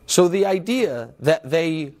 So the idea that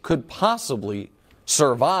they could possibly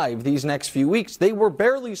survive these next few weeks, they were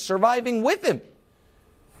barely surviving with him.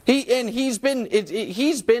 He's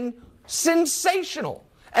been sensational.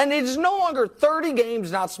 And it is no longer 30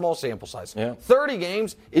 games, not small sample size. Yeah. 30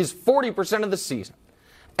 games is 40% of the season.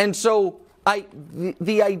 And so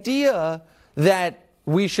the idea that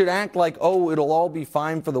we should act like, oh, it'll all be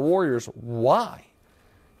fine for the Warriors, why?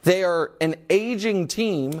 They are an aging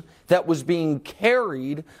team that was being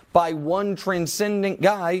carried by one transcendent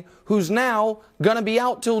guy who's now going to be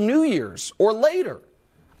out till New Year's or later.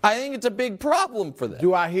 I think it's a big problem for them.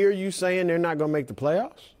 Do I hear you saying they're not going to make the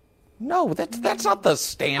playoffs? No, that's not the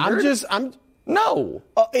standard. No.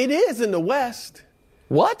 It is in the West.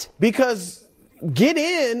 What? Because get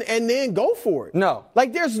in and then go for it. No.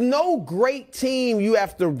 Like, there's no great team you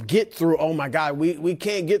have to get through. Oh, my God, we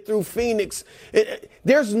can't get through Phoenix.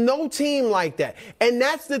 There's no team like that. And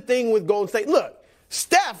that's the thing with Golden State. Look,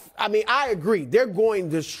 Steph, I agree. They're going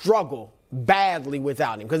to struggle badly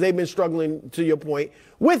without him because they've been struggling, to your point,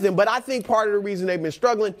 with him. But I think part of the reason they've been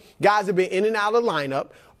struggling, guys have been in and out of the lineup.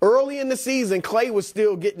 Early in the season, Clay was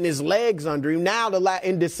still getting his legs under him. Now,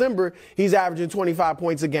 in December, he's averaging 25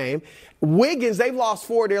 points a game. Wiggins, they've lost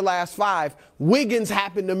 4 of their last 5. Wiggins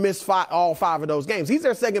happened to miss all 5 of those games. He's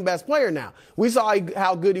their second best player now. We saw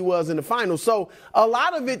how good he was in the finals. So a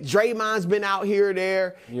lot of it, Draymond's been out here or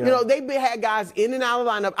there. Yeah. You know, they've had guys in and out of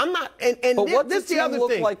the lineup. I'm not, and but this is the other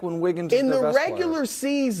thing. Like when Wiggins in is the best regular player?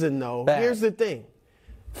 Season, though, Bad. Here's the thing.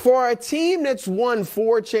 For a team that's won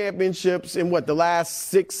 4 championships in the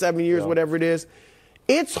last 6-7 years, whatever it is,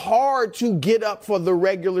 it's hard to get up for the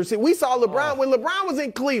regular season. We saw LeBron, when LeBron was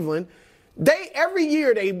in Cleveland, every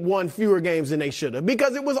year they won fewer games than they should have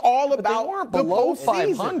because it was all about they weren't the below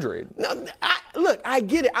postseason. 500. No, look, I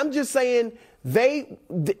get it. I'm just saying they're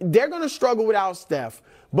going to struggle without Steph,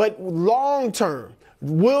 but long term,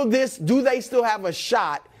 do they still have a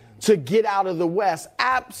shot to get out of the West?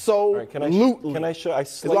 Absolutely. Right, can I show? I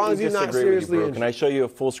slightly disagree with you, bro. Can I show you a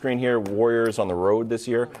full screen here? Warriors on the road this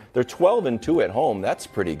year. They're 12-2 at home. That's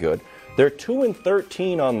pretty good. They're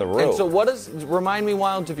 2-13 on the road. And so remind me,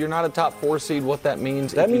 Wilds, if you're not a top 4 seed, what that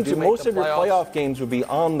means? That means most of your playoff games would be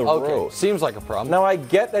on the road. Seems like a problem. Now, I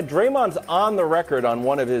get that Draymond's on the record on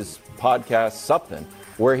one of his podcasts, something,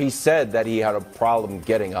 where he said that he had a problem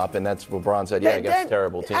getting up, and that's what LeBron said, I guess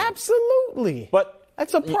terrible team. Absolutely. But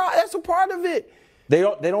that's a part of it. They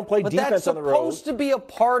don't play defense on the road. That's supposed to be a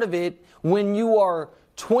part of it when you are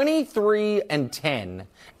 23-10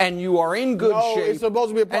 and you are in good shape. No, it's supposed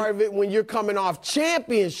to be a part of it when you're coming off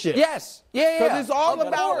championship. Yes. Yeah. Because it's all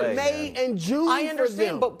about May and June. I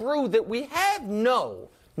understand, but Brew, that we have no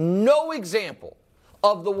example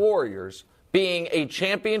of the Warriors being a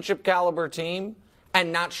championship caliber team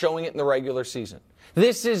and not showing it in the regular season.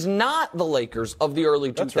 This is not the Lakers of the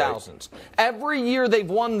early 2000s. Right. Every year they've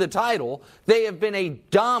won the title, they have been a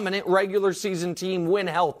dominant regular season team when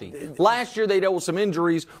healthy. Last year they dealt with some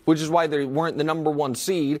injuries, which is why they weren't the number 1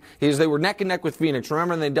 seed, is they were neck and neck with Phoenix.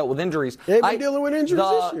 Remember, they dealt with injuries. They've been dealing with injuries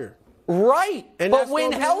this year. Right. But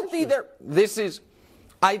when healthy,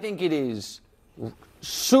 I think it is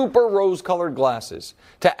super rose-colored glasses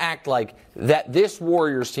to act like that this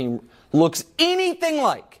Warriors team looks anything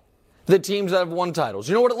like the teams that have won titles.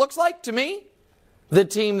 You know what it looks like to me? the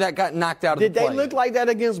team that got knocked out of the play. Did they look like that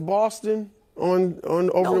against Boston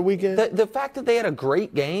over the weekend? The fact that they had a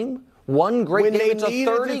great game, one great game, it's a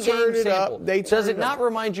 30-game sample. Does it not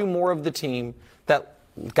remind you more of the team that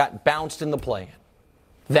got bounced in the play-in?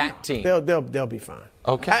 That team. They'll be fine.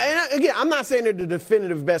 Okay. And again, I'm not saying they're the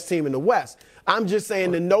definitive best team in the West. I'm just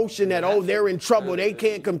saying the notion that, they're in trouble, they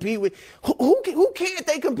can't compete with. Who can't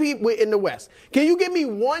they compete with in the West? Can you give me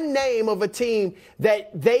one name of a team that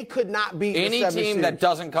they could not beat in any team that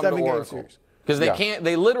doesn't come to Oracle? Because they can't.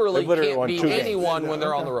 They literally can't beat anyone when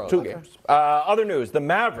they're on the road. 2 games. Other news: the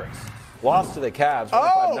Mavericks lost to the Cavs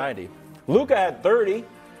 105-90. Luka had 30.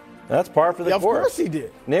 That's par for the course. Of course he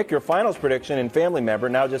did. Nick, your finals prediction in family member,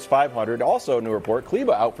 now just 500. Also, a new report,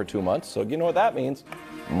 Kleba out for 2 months. So you know what that means.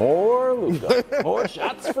 More Luka. More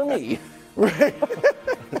shots for me.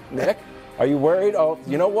 Nick, are you worried? Oh,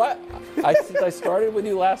 you know what? Since I started with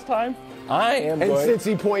you last time, I am And since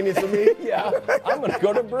he pointed to me? Yeah, I'm going to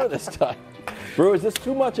go to Brew this time. Brew, is this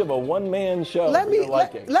too much of a one-man show? Let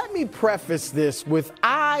me preface this with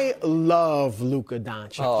I love Luka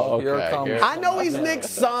Doncic. Oh, here it comes. I know he's Nick's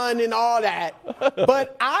son and all that,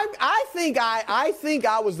 but I think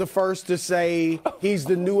I was the first to say he's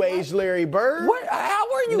the new age Larry Bird. How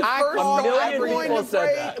are you first?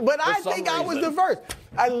 But I think I was the first.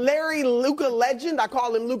 Larry Luka legend. I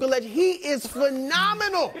call him Luka legend. He is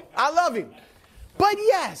phenomenal. I love him. But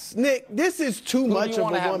yes, Nick, this is too much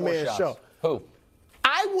of a one-man show. Who?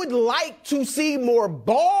 I would like to see more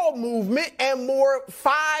ball movement and more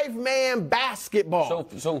 5-man basketball.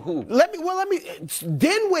 So who?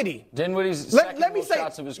 Dinwiddie. Dinwiddie's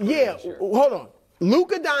shots of his career this year. Hold on.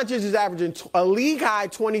 Luka Doncic is averaging a league-high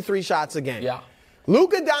 23 shots a game. Yeah.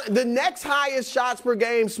 The next highest shots per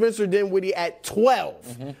game, Spencer Dinwiddie at 12.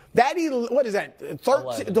 Mm-hmm. What is that?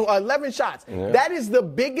 11 shots. Yeah. That is the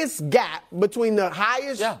biggest gap between the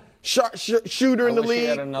highest shooter in the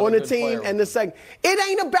league on the team and the second. It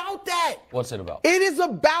ain't about that. What's it about? It is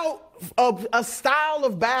about a style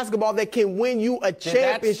of basketball that can win you a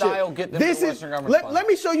championship. Did that style get them to the Western Conference Finals? Let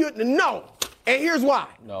me show you. No. And here's why.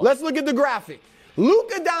 No. Let's look at the graphic.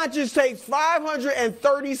 Luka Doncic takes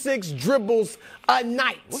 536 dribbles a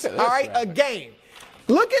night. A game.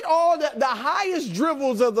 Look at all the highest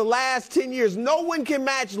dribbles of the last 10 years. No one can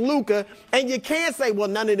match Luka, and you can't say, well,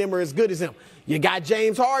 none of them are as good as him. You got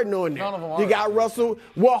James Harden on there. None of them are. You got Russell.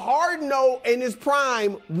 Well, Harden, though, in his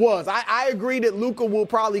prime was. I agree that Luka will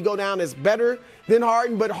probably go down as better than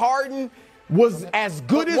Harden, but Harden was as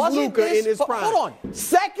good as Luka in his prime. Hold on.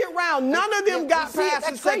 Second round, none of them got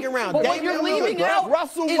past the second round. But what you're leaving out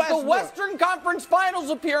is the Western Conference Finals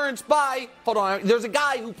appearance by, hold on, there's a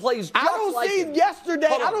guy who plays just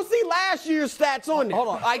I don't see last year's stats on there. Hold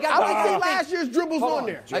on. I don't see last year's dribbles on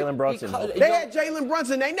there. Jalen Brunson. They had Jalen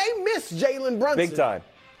Brunson. They missed Jalen Brunson. Big time.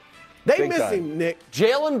 They miss him, Nick.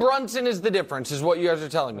 Jalen Brunson is the difference, is what you guys are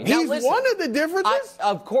telling me. He's one of the differences?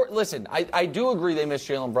 Of course, listen, I do agree they missed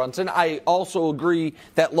Jalen Brunson. I also agree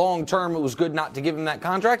that long term it was good not to give him that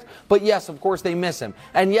contract. But yes, of course, they miss him.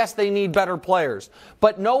 And yes, they need better players.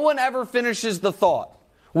 But no one ever finishes the thought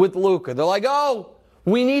with Luka. They're like, oh,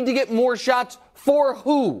 we need to get more shots for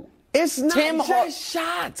who? It's not just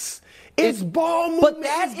shots. It's ball movement. But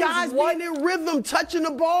that guys being in rhythm, touching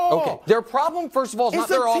the ball. Okay. Their problem, first of all, is not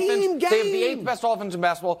their offense. Team game. They have the 8th best offense in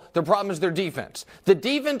basketball. Their problem is their defense. The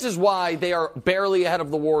defense is why they are barely ahead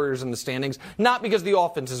of the Warriors in the standings, not because the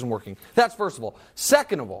offense isn't working. That's first of all.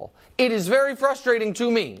 Second of all, it is very frustrating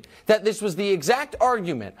to me that this was the exact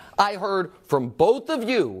argument I heard from both of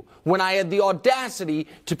you when I had the audacity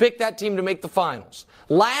to pick that team to make the finals.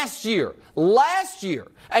 Last year,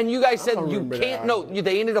 and you guys said you can't. No,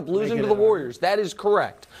 they ended up losing to the Warriors. That is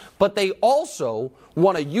correct. But they also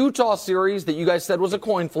won a Utah series that you guys said was a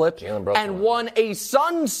coin flip, and won a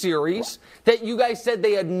Suns series that you guys said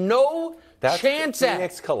they had no chance at.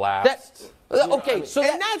 Phoenix collapsed. Okay, so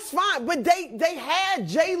that's fine, but they had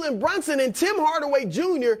Jalen Brunson, and Tim Hardaway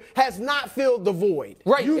Jr. has not filled the void.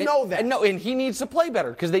 Right, you know that. And he needs to play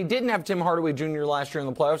better because they didn't have Tim Hardaway Jr. last year in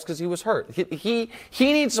the playoffs because he was hurt. He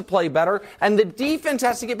needs to play better, and the defense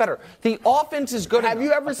has to get better. The offense is good. Have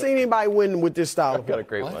you ever seen anybody win with this style of play? Got a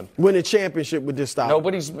great one. Win a championship with this style.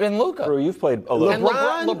 Nobody's been Luka. Bro, you've played a little.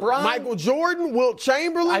 LeBron, Michael Jordan, Wilt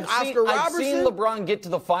Chamberlain, Oscar Robertson. I've seen LeBron get to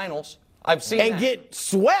the finals. I've seen and get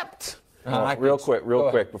swept. Real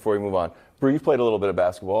quick before we move on. Brew, you've played a little bit of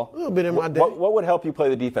basketball. A little bit in my day. What would help you play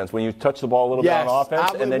the defense when you touch the ball a little bit on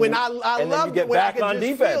offense, and then you get back on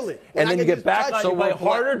defense, and then you get back on. You play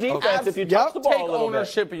harder defense if you touch the ball a little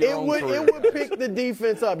bit. It would pick the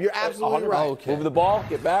defense up. You're absolutely right. Okay. Move the ball,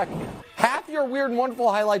 get back. Half your weird and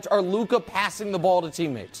wonderful highlights are Luka passing the ball to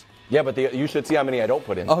teammates. Yeah, but you should see how many I don't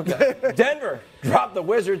put in. Okay. Denver dropped the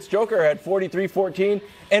Wizards. Joker had 43-14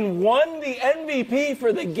 and won the MVP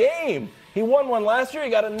for the game. He won one last year. He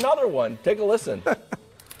got another one. Take a listen.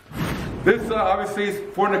 This obviously is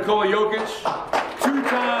for Nikola Jokic,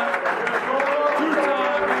 two-time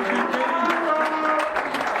MVP,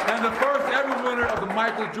 and the first ever winner of the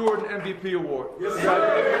Michael Jordan MVP award.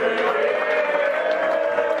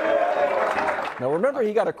 Now remember,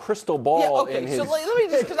 he got a crystal ball in his. So let me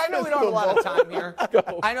just, because I know we don't have a lot of time here.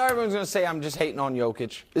 I know everyone's going to say I'm just hating on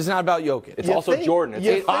Jokic. It's not about Jokic. It's also Jordan. It's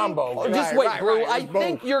a combo. Just wait, Brew. I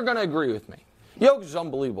think you're going to agree with me. Jokic is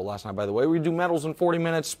unbelievable last night, by the way. We do medals in 40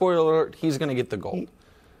 minutes. Spoiler alert, he's going to get the gold.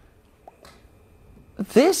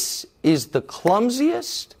 This is the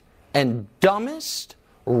clumsiest and dumbest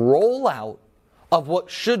rollout of what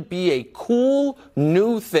should be a cool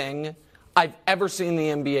new thing I've ever seen the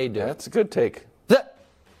NBA do. That's a good take.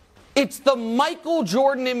 It's the Michael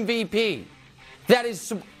Jordan MVP. That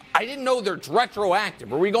is, I didn't know they're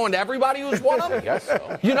retroactive. Are we going to everybody who's won them? I guess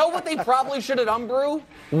so. You know what they probably should have done, Brew?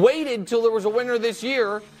 Waited till there was a winner this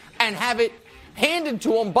year and have it handed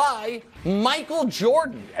to him by Michael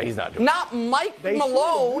Jordan. Yeah, he's not doing Not Mike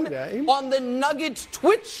Malone on the Nuggets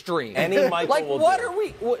Twitch stream. Any Michael will what do. are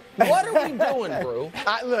we what are we doing, Brew?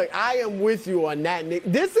 Look, I am with you on that, Nick.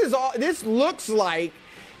 This looks like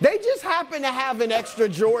they just happen to have an extra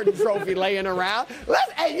Jordan trophy laying around. What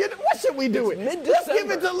should we do? Let's give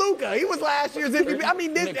it to Luka. He was last year's MVP. I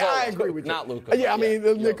mean, I agree with you. Not Luka. Yeah, I mean,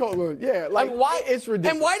 Nikola. Yeah, why? It's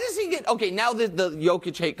ridiculous. And why does he get? Okay, now that the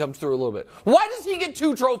Jokic hate comes through a little bit, why does he get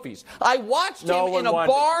 2 trophies? I watched him in a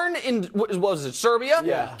barn in what was it, Serbia?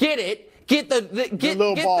 Yeah. Get it. Get the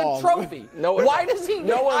trophy. Why does he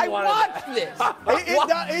get? I watched this.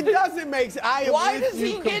 It doesn't make sense. Why does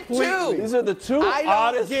he get 2? These are the 2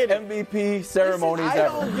 oddest MVP ceremonies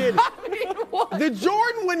ever. I don't get it. The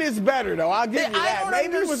Jordan one is better, though. I'll give you that.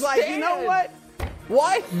 Maybe it was like, you know what?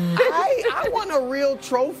 Why? I want a real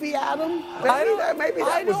trophy, Adam. Maybe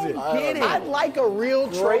that was it. Get it. I'd like a real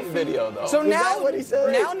trophy. Great video, though. So Is that what he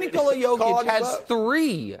said? now Nikola Jokic has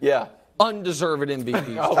 3. Yeah. Undeserved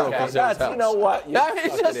MVP trophies. You know what?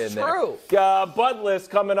 It's just true. Bud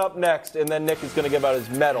list coming up next, and then Nick is going to give out his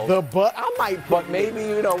medal. I might. But maybe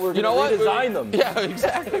we're going to redesign them. Yeah,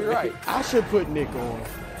 exactly right. I should put Nick on.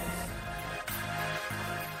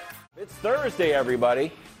 It's Thursday,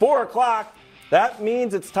 everybody. 4 o'clock. That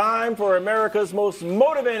means it's time for America's most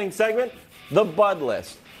motivating segment, the Bud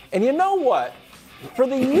List. And you know what? For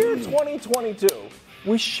the year 2022,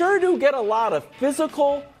 we sure do get a lot of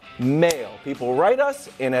physical mail. People write us,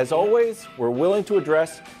 and as always, we're willing to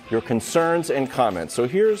address your concerns and comments. So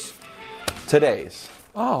here's today's.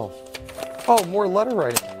 Oh, more letter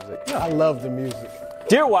writing music. Yeah. I love the music.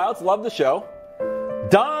 Dear Wilds, love the show.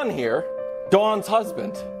 Don here, Dawn's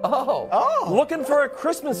husband. Oh. Looking for a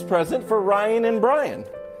Christmas present for Ryan and Brian.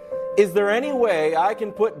 Is there any way I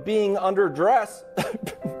can put being underdressed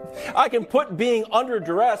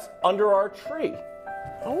under our tree?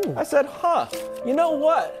 Oh. I said, you know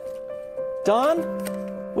what?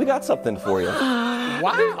 Don, we got something for you.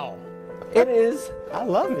 Wow. It is. I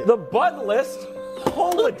love it. The Bud List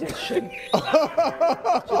Home Edition.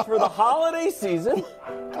 Just for the holiday season.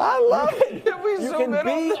 I love it. You can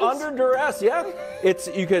be under duress. Yeah. It's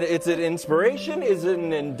an inspiration. It's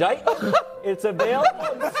an indictment. It's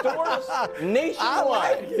available in stores nationwide. I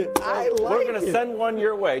like it. We're going to send one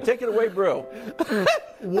your way. Take it away, Brew.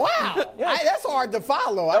 Wow. That's hard to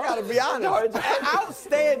follow. I got to be honest.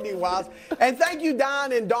 Outstanding, Wiles. And thank you,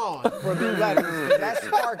 Don and Dawn, for the letters. That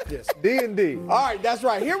sparked this. D&D. All right, that's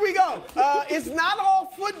right. Here we go. It's not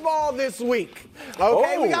all football this week.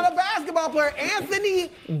 Okay, we got a basketball player, Anthony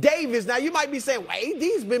Davis. Now, you might be saying, well,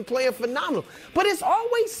 AD's been playing phenomenal. But it's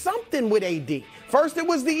always something with AD. First, it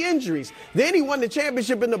was the injuries. Then he won the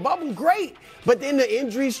championship in the bubble. Great. But then the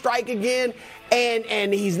injuries strike again,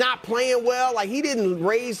 and he's not playing well. Like, he didn't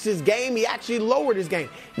raise his game. He actually lowered his game.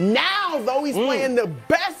 Now, though, he's playing the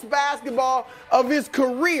best basketball of his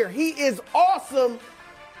career. He is awesome,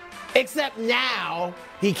 except now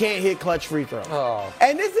he can't hit clutch free throws. Oh.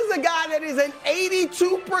 And this is a guy that is an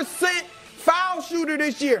 82% foul shooter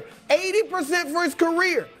this year, 80% for his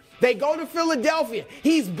career. They go to Philadelphia.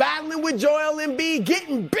 He's battling with Joel Embiid,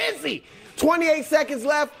 getting busy. 28 seconds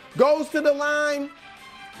left, goes to the line,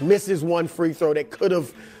 misses one free throw that could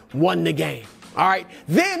have won the game. All right.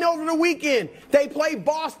 Then over the weekend, they play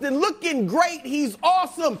Boston, looking great. He's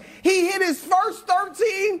awesome. He hit his first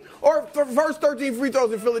 13 free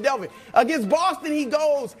throws in Philadelphia. Against Boston, he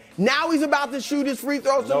goes. Now he's about to shoot his free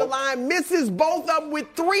throws from the line. Misses both of them with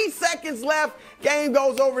 3 seconds left. Game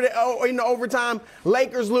goes over into overtime.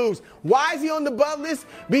 Lakers lose. Why is he on the Bud list?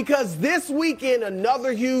 Because this weekend,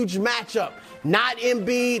 another huge matchup. Not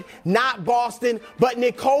Embiid, not Boston, but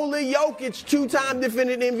Nikola Jokic, 2-time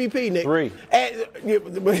defending MVP, Nick. 3.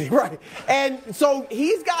 Right. And so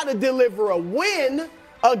he's got to deliver a win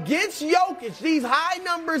against Jokic. These high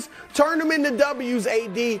numbers, turn them into W's,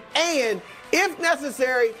 AD, and if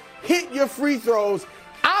necessary, hit your free throws.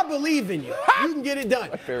 I believe in you. You can get it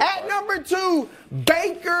done. At number 2,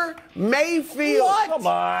 Baker Mayfield. What? Come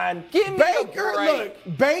on. Give me Baker, a break.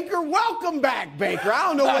 look, Baker, welcome back, Baker. I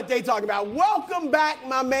don't know what they talking about. Welcome back,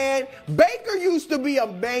 my man. Baker used to be a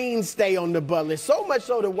mainstay on the Bud list, so much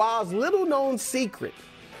so that Wild's little-known secret,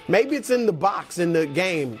 maybe it's in the box in the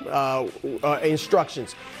game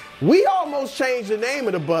instructions, we almost changed the name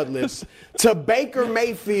of the Bud list to Baker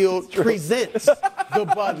Mayfield Presents the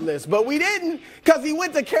Bud list. But we didn't, because he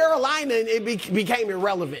went to Carolina and it became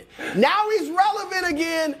irrelevant. Now he's relevant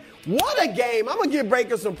again. What a game. I'm going to give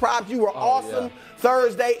Baker some props. You were awesome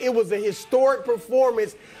Thursday. It was a historic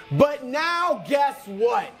performance. But now guess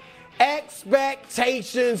what?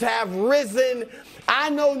 Expectations have risen.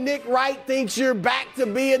 I know Nick Wright thinks you're back to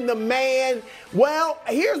being the man. Well,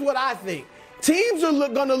 here's what I think. Teams are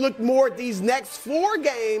going to look more at these next 4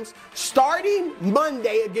 games starting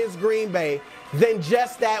Monday against Green Bay than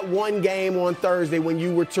just that one game on Thursday when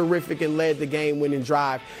you were terrific and led the game-winning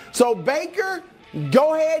drive. So, Baker,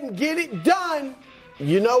 go ahead and get it done.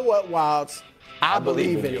 You know what, Wilds? I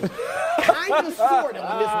believe in you. Kind of, sort of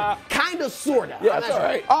on this one. Kind of, sort of. Yeah, that's all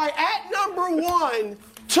right. All right, at number 1,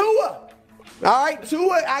 Tua. All right,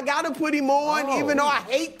 Tua, I got to put him on, even though I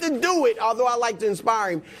hate to do it, although I like to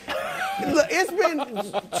inspire him. Look, it's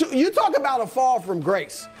been, you talk about a fall from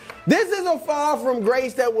grace. This is a fall from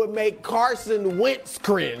grace that would make Carson Wentz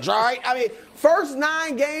cringe, all right? I mean, first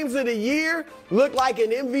 9 games of the year looked like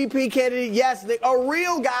an MVP candidate. Yes, a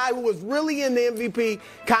real guy who was really in the MVP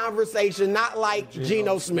conversation, not like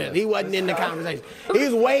Geno Smith. He wasn't in the conversation. He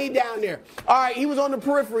was way down there. All right, he was on the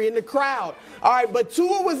periphery, in the crowd. All right, but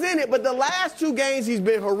Tua was in it. But the last 2 games, he's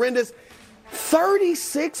been horrendous.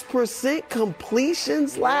 36%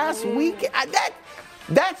 completions last week.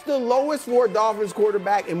 That's the lowest for a Dolphins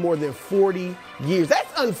quarterback in more than 40 years.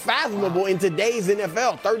 That's unfathomable in today's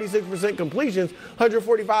NFL. 36% completions,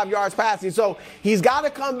 145 yards passing. So he's got to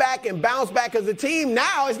come back and bounce back because the team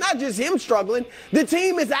now, it's not just him struggling. The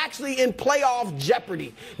team is actually in playoff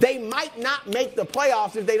jeopardy. They might not make the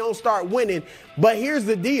playoffs if they don't start winning. But here's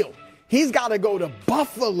the deal. He's got to go to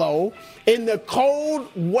Buffalo in the cold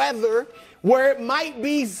weather where it might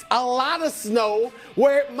be a lot of snow,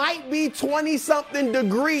 where it might be 20-something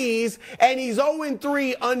degrees, and he's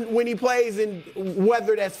 0-3 when he plays in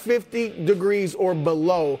weather that's 50 degrees or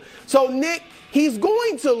below. So, Nick, he's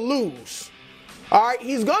going to lose. All right,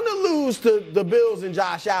 he's going to lose to the Bills and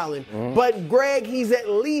Josh Allen. But, Greg, he's at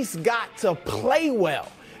least got to play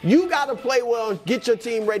well. You got to play well and get your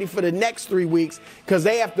team ready for the next 3 weeks because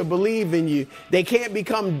they have to believe in you. They can't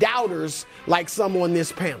become doubters like some on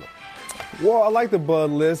this panel. Well, I like the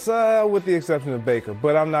Bud list, with the exception of Baker,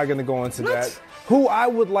 but I'm not going to go into that. Who I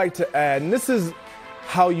would like to add, and this is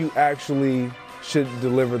how you actually should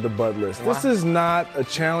deliver the Bud list. Wow. This is not a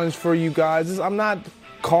challenge for you guys. I'm not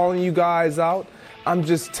calling you guys out. I'm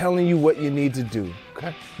just telling you what you need to do.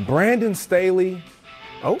 Okay. Brandon Staley,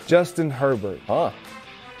 Justin Herbert.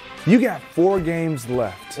 You got 4 games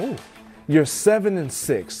left. Ooh. You're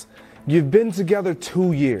 7-6. You've been together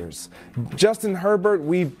 2 years. Justin Herbert,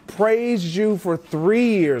 we've praised you for 3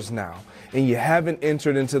 years now, and you haven't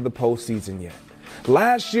entered into the postseason yet.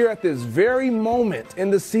 Last year, at this very moment in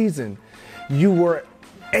the season, you were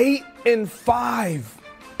 8-5,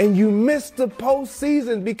 and you missed the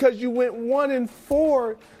postseason because you went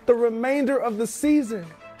 1-4 the remainder of the season.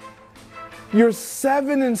 You're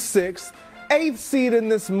 7-6. 8th seed in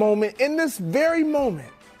this very moment,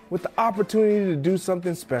 with the opportunity to do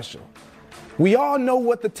something special. We all know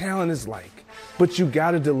what the talent is like, but you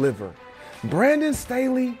got to deliver. Brandon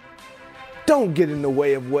Staley, don't get in the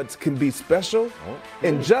way of what can be special.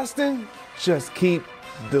 And Justin, just keep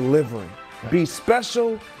delivering. Be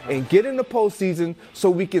special and get in the postseason so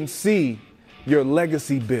we can see your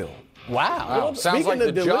legacy build. Wow. Sounds like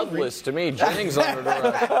the Jug list to me. Jennings under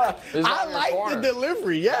the I like the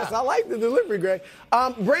delivery. Yes, I like the delivery, Greg.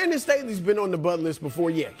 Brandon Staley's been on the Bud list before.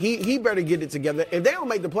 Yeah, he better get it together. If they don't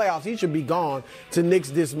make the playoffs, he should be gone to Nick's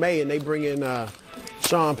dismay, and they bring in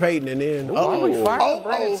Sean Payton, and then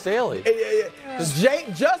Brandon Staley.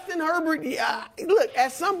 Justin Herbert. Look,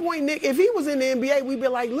 at some point, Nick, if he was in the NBA, we'd be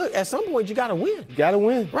like, look, at some point you got to win. You got to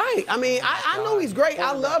win. Right. I mean, I know he's great.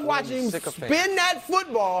 I love watching him spin that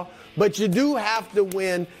football, but you do have to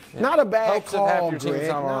win. Not a bad Helps call, if half your team's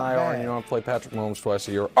Greg. on Not IR bad. and you don't play Patrick Mahomes twice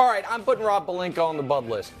a year. All right, I'm putting Rob Pelinka on the Bud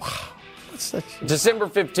list. December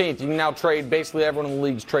 15th, you can now trade basically everyone in the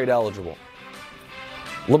league's trade eligible.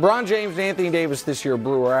 LeBron James and Anthony Davis this year,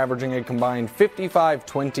 Brew, are averaging a combined 55,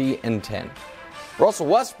 20, and 10. Russell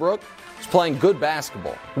Westbrook is playing good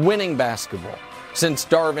basketball, winning basketball, since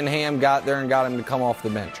Darvin Ham got there and got him to come off the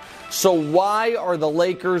bench. So why are the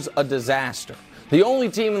Lakers a disaster? The only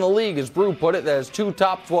team in the league, as Brew put it, that has 2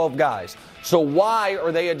 top 12 guys. So why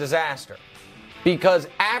are they a disaster? Because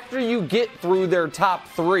after you get through their top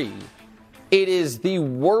 3, it is the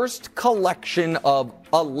worst collection of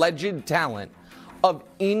alleged talent of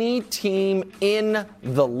any team in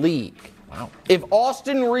the league. Wow. If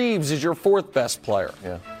Austin Reeves is your 4th best player,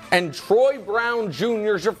 and Troy Brown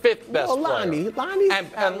Jr. is your 5th best player.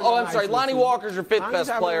 Lonnie Walker's your 5th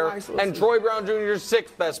best player, and Troy Brown Jr. is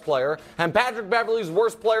 6th best player, and Patrick Beverley's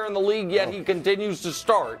worst player in the league, yet he continues to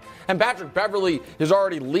start. And Patrick Beverley is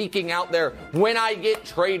already leaking out there, when I get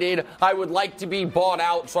traded, I would like to be bought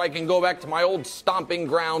out so I can go back to my old stomping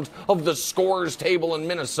grounds of the scorers table in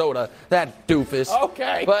Minnesota. That doofus.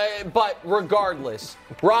 Okay. But regardless,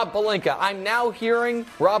 Rob Pelinka, I'm now hearing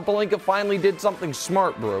Rob Pelinka finally did something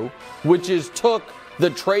smart, Brew, which is took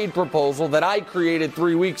the trade proposal that I created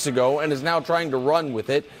 3 weeks ago and is now trying to run with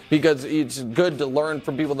it because it's good to learn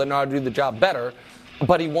from people that know how to do the job better.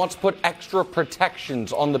 But he wants to put extra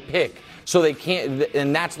protections on the pick so they can't,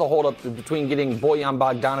 and that's the holdup between getting Bojan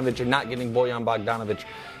Bogdanovic and not getting Bojan Bogdanovic.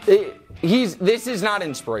 This is not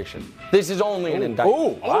inspiration. This is only an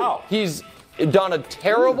indictment. Oh, wow. He's done a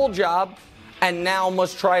terrible job and now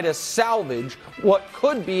must try to salvage what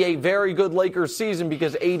could be a very good Lakers season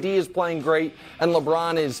because AD is playing great and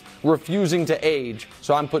LeBron is refusing to age.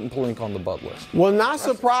 So I'm putting Pelinka on the Bud list. Well, not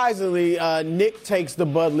surprisingly, Nick takes the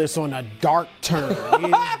Bud list on a dark turn.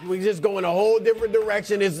 We just go in a whole different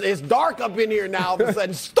direction. It's dark up in here now. All of a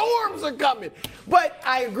sudden, storms are coming. But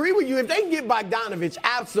I agree with you. If they can get Bogdanovic,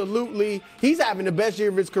 absolutely. He's having the best year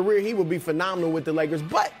of his career. He will be phenomenal with the Lakers.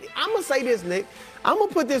 But I'm going to say this, Nick. I'm going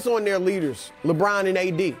to put this on their leaders, LeBron and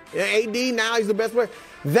AD. AD, now he's the best player.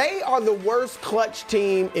 They are the worst clutch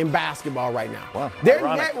team in basketball right now. Wow. Their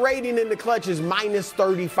Ironic. net rating in the clutch is minus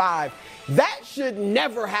 35. That should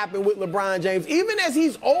never happen with LeBron James, even as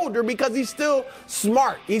he's older, because he's still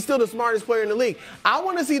smart. He's still the smartest player in the league. I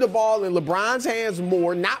want to see the ball in LeBron's hands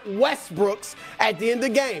more, not Westbrook's, at the end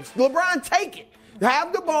of games. LeBron, take it.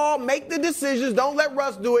 Have the ball, make the decisions, don't let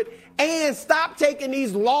Russ do it, and stop taking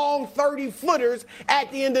these long 30-footers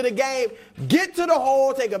at the end of the game. Get to the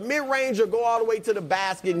hole, take a mid-range, or go all the way to the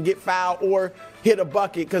basket and get fouled or hit a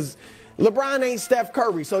bucket, because LeBron ain't Steph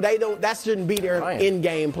Curry, so that shouldn't be their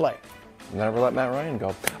in-game play. Never let Matt Ryan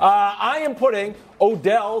go. I am putting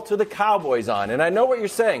Odell to the Cowboys on, and I know what you're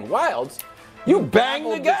saying. Wilds, you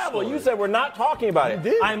banged the gavel. You said we're not talking about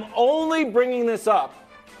it. I'm only bringing this up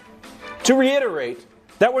to reiterate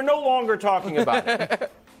that we're no longer talking about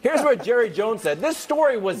it. Here's what Jerry Jones said. This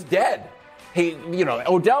story was dead.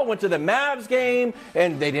 Odell went to the Mavs game,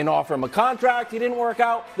 and they didn't offer him a contract. He didn't work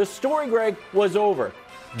out. The story, Greg, was over.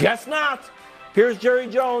 Guess not. Here's Jerry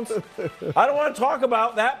Jones. I don't want to talk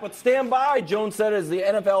about that, but stand by, Jones said as the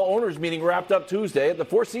NFL owners meeting wrapped up Tuesday at the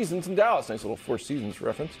Four Seasons in Dallas. Nice little Four Seasons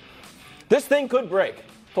reference. This thing could break,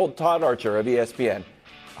 told Todd Archer of ESPN.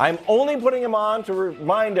 I'm only putting him on to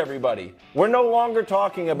remind everybody we're no longer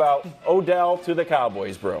talking about Odell to the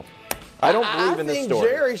Cowboys, bro. I don't believe in this story. I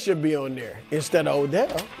think Jerry should be on there instead of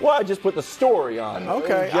Odell. Well, I just put the story on.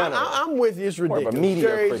 Okay, I'm with you. It's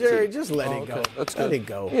ridiculous. Jerry, just let it go. That's let good. it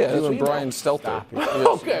go. Yeah, you and Brian Stelter.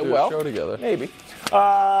 Okay, well, show together. Maybe.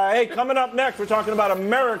 Hey, coming up next, we're talking about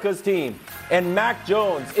America's team and Mac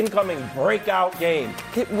Jones' incoming breakout game.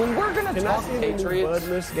 When we're going to talk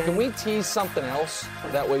Patriots, can we tease something else?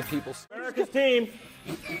 That way people... America's team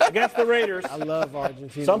against the Raiders. I love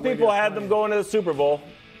Argentina. Some people had them going to the Super Bowl.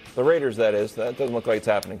 The Raiders, that is. That doesn't look like it's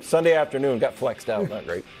happening. Sunday afternoon, got flexed out. Not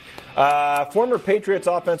great. Former Patriots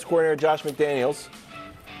offense coordinator Josh McDaniels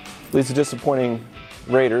leads the disappointing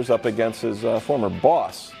Raiders up against his former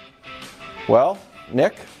boss. Well,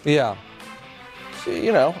 Nick? Yeah.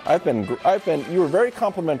 You know, you were very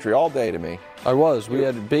complimentary all day to me. I was. We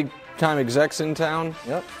had big-time execs in town.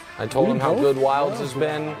 Yep. I told him how good Wilds has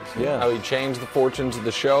been, how he changed the fortunes of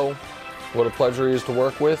the show. What a pleasure he is to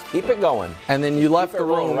work with. Keep it going. And then you left the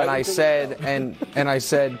room, and I said, and I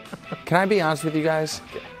said, can I be honest with you guys?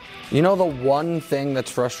 You know the one thing that's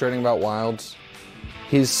frustrating about Wildes?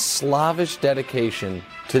 His slavish dedication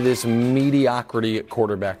to this mediocrity at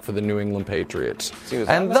quarterback for the New England Patriots.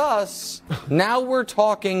 And thus, now we're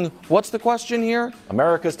talking, what's the question here?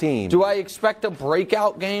 America's team. Do I expect a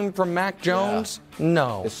breakout game from Mac Jones? Yeah.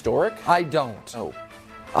 No. Historic? I don't. Oh.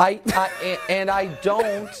 I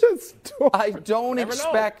don't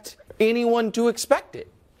expect anyone to expect it.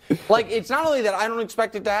 Like, it's not only that I don't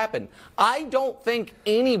expect it to happen. I don't think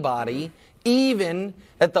anybody, even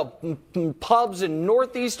at the pubs in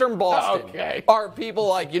northeastern Boston, are people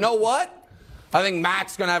like, you know what? I think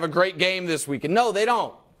Mac's going to have a great game this weekend. No, they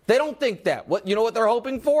don't. They don't think that. You know what they're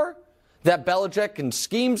hoping for? That Belichick can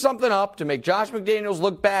scheme something up to make Josh McDaniels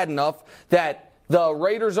look bad enough that the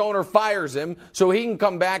Raiders owner fires him so he can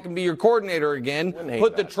come back and be your coordinator again,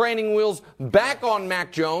 put the training wheels back on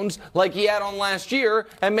Mac Jones like he had on last year,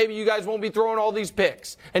 and maybe you guys won't be throwing all these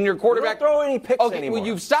picks. And your quarterback... You don't throw any picks anymore. Well,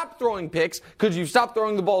 you've stopped throwing picks because you've stopped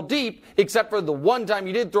throwing the ball deep, except for the one time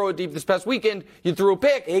you did throw it deep this past weekend, you threw a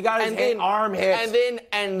pick. He got his arm hit.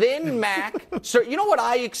 And then Mac... So you know what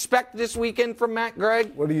I expect this weekend from Mac,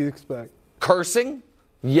 Greg? What do you expect? Cursing,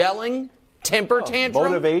 yelling, temper tantrum,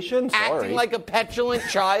 motivation, acting like a petulant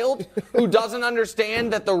child who doesn't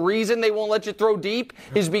understand that the reason they won't let you throw deep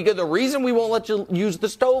is because the reason we won't let you use the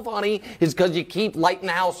stove, honey, is because you keep lighting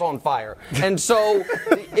the house on fire. And so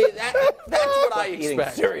that's what I expect. Eating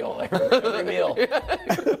cereal every meal.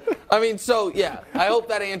 I mean, so yeah, I hope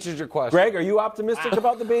that answers your question. Greg, are you optimistic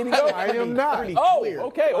about the baby goat? I am not.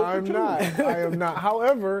 Okay. I'm not. I am not.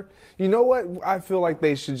 However, you know what I feel like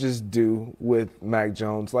they should just do with Mac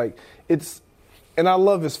Jones? Like, and I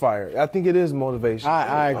love his fire. I think it is motivation.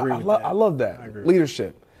 I agree with that. I love that.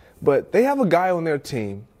 Leadership. But they have a guy on their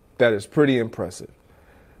team that is pretty impressive.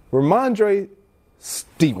 Ramondre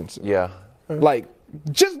Stevenson. Yeah. Like,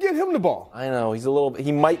 just get him the ball. I know.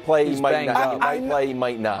 He might play, he might not. He might play, he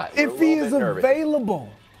might not. If he is available.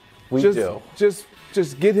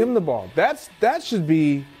 Just get him the ball. That should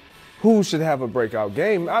be who should have a breakout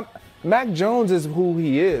game. Mac Jones is who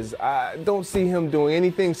he is. I don't see him doing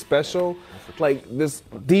anything special. Like, this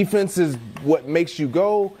defense is what makes you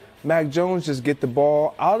go. Mac Jones, just get the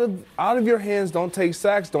ball out of your hands. Don't take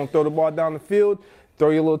sacks. Don't throw the ball down the field. Throw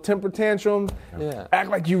your little temper tantrum. Yeah. Act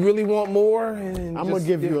like you really want more. And I'm going to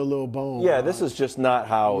give you a little bone. Yeah, this is just not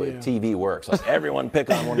how TV works. Like, everyone pick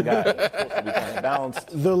on one guy. It's supposed to be kind of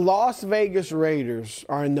balanced. The Las Vegas Raiders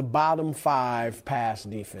are in the bottom 5 pass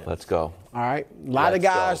defense. Let's go. All right? A lot of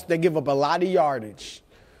guys, they give up a lot of yardage.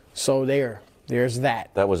 So there's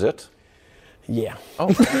that. That was it? Yeah. Oh.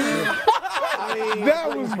 I mean,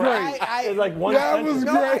 that was great. That was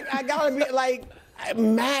great. I got to be like...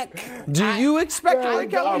 Mac, do you expect I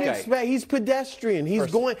don't expect. He's pedestrian.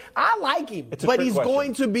 I like him, but he's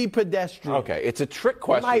going to be pedestrian. Okay, it's a trick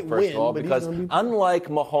question, first of all, because unlike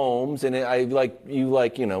Mahomes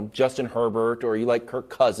and Justin Herbert, or you like Kirk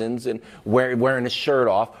Cousins and wearing his shirt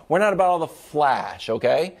off, we're not about all the flash,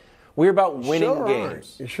 okay? We're about winning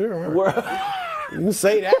games. You sure are. You can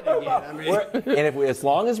say that again. As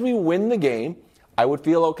long as we win the game, I would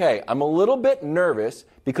feel okay. I'm a little bit nervous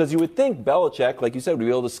because you would think Belichick, like you said, would be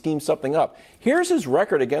able to scheme something up. Here's his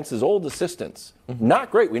record against his old assistants.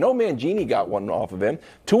 Not great. We know Mangini got one off of him.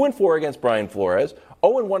 2-4 against Brian Flores.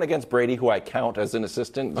 0-1 against Brady, who I count as an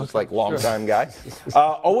assistant, just like long-time guy.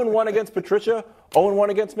 0-1 against Patricia. 0-1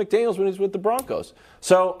 against McDaniels when he's with the Broncos.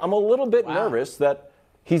 So I'm a little bit nervous that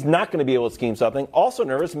he's not going to be able to scheme something. Also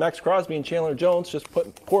nervous, Max Crosby and Chandler Jones just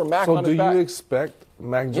put poor Mac on his back. So do you expect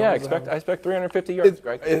Mac Jones? Yeah, I expect 350 yards,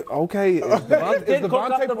 Greg. Okay. Is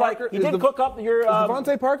Devontae Parker? He did cook up your... Is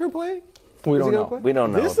Devontae Parker playing? We don't know. We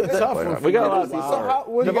don't know. This is tough one. We got a lot of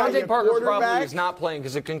people. Devontae Parker probably is not playing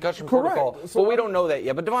because of concussion protocol. But we don't know that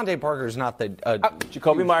yet. But Devontae Parker is not the...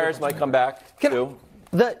 Jacoby Myers might come back, too.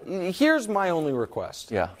 Here's my only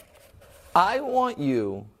request. Yeah. I want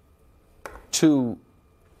you to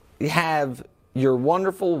have your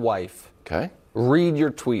wonderful wife read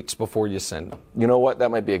your tweets before you send them. You know what? That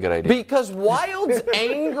might be a good idea. Because Wilde's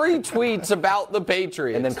angry tweets about the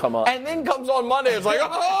Patriots. And then comes on Monday. It's like,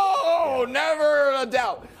 oh, never a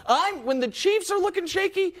doubt. When the Chiefs are looking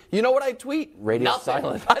shaky, you know what I tweet? Radio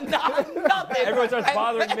silent. Nothing. Everyone starts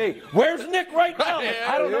bothering me. Where's Nick right now?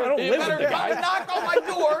 I don't know. I don't live with the guy. Knock on my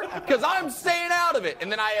door because I'm staying out of it.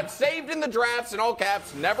 And then I have saved in the drafts in all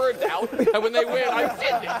caps, never a doubt. And when they win, I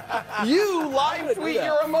send it. You live tweet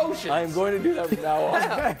your emotions. I'm going to do that from now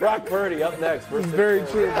on. Brock Purdy up next. It's very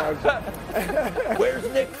true, Where's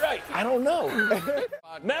Nick Wright? I don't know.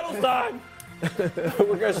 Medals time.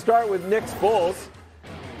 We're going to start with Nick's Bulls.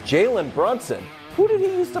 Jalen Brunson Who did he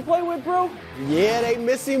used to play with, bro? Yeah, they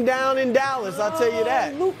miss him down in Dallas, I'll tell you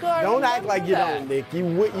that. Luka, don't act like you don't, Nick. You'd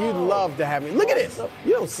love to have me. Look at this.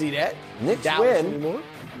 You don't see that. Knicks Dallas win. anymore.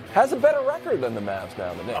 Has a better record than the Mavs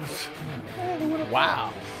now, the Knicks.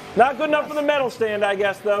 Wow. Not good enough for the medal stand, I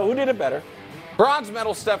guess, though. Who did it better? Bronze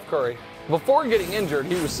medal, Steph Curry. Before getting injured,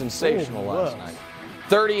 he was sensational last night.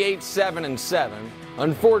 38, 7, and 7.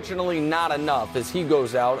 Unfortunately, not enough as he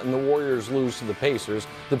goes out and the Warriors lose to the Pacers.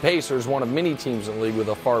 The Pacers, one of many teams in the league with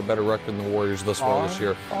a far better record than the Warriors thus far this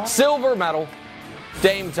year. Silver medal,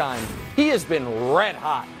 Dame time. He has been red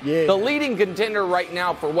hot. Yeah. The leading contender right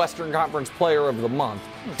now for Western Conference Player of the Month,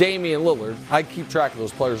 Damian Lillard. I keep track of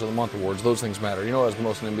those Players of the Month awards. Those things matter. You know who has the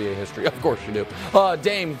most in NBA history? Of course you do.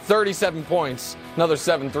 Dame, 37 points, another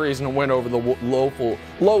 7 threes, and a win over the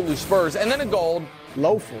lowly Spurs. And then a gold.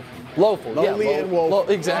 Lowful. Lowly and woeful.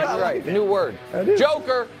 Exactly right. New word.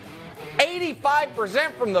 Joker,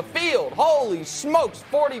 85% from the field. Holy smokes,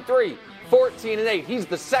 43, 14, and 8. He's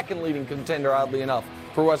the second leading contender, oddly enough,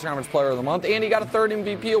 for Western Conference Player of the Month. And he got a third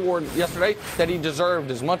MVP award yesterday that he deserved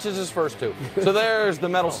as much as his first two. So there's the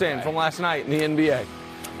medal stand from last night in the NBA.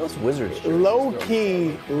 Those Wizards.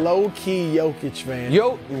 Low-key Jokic fan.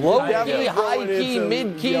 Low-key, high-key,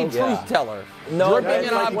 mid-key truth teller. No, dripping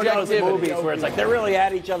in like one of those objectivity. movies where it's like they're really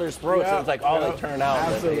at each other's throats, and it's like, they turn out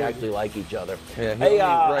that they actually like each other. Yeah, he'll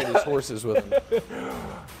ride his horses with him.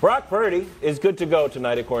 Brock Purdy is good to go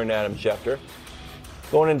tonight, according to Adam Schefter.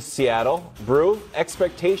 Going into Seattle. Brew,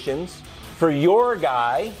 expectations for your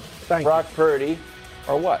guy, Brock Purdy,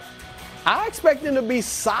 are what? I expect him to be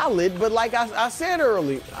solid, but like I said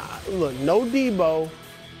earlier, look, no Debo,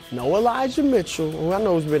 no Elijah Mitchell. Well, I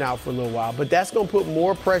know he's been out for a little while, but that's going to put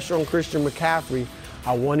more pressure on Christian McCaffrey.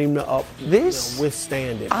 I want him to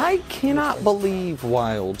withstand it. I cannot believe,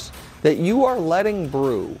 Wilds, that you are letting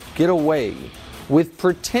Brew get away with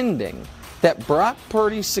pretending that Brock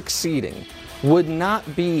Purdy succeeding would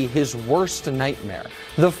not be his worst nightmare.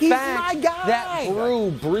 The fact that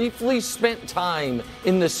Brew briefly spent time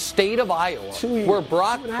in the state of Iowa, where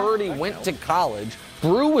Brock Purdy went to college.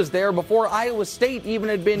 Brew was there before Iowa State even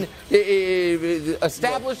had been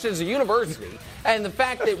established as a university. And the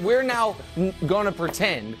fact that we're now going to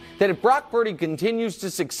pretend that if Brock Purdy continues to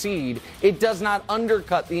succeed, it does not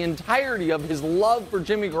undercut the entirety of his love for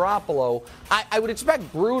Jimmy Garoppolo. I would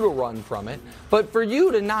expect Brew to run from it, but for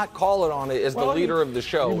you to not call it on it as the leader of the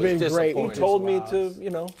show is disappointing. He told me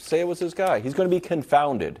to, say it was his guy. He's going to be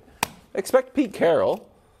confounded. Expect Pete Carroll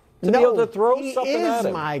to be able to throw something at him. He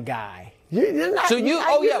is my guy. You're not, saying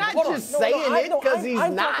it because he's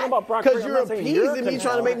not. Because you're appeasing me,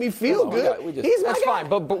 trying to make me feel good. That's fine.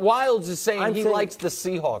 But Wilds is saying he likes the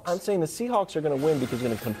Seahawks. I'm saying the Seahawks are going to win because he's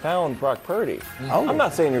going to confound Brock Purdy. I'm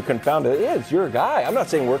not saying you're confounded. Yeah, it's your guy. I'm not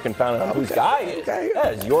saying we're confounded on whose guy is. Yeah,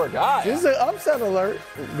 it's your guy. This is an upset alert.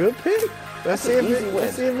 Good pick. Let's see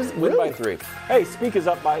if it's win by 3. Hey, Speak is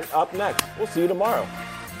up next. We'll see you tomorrow.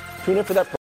 Tune in for that.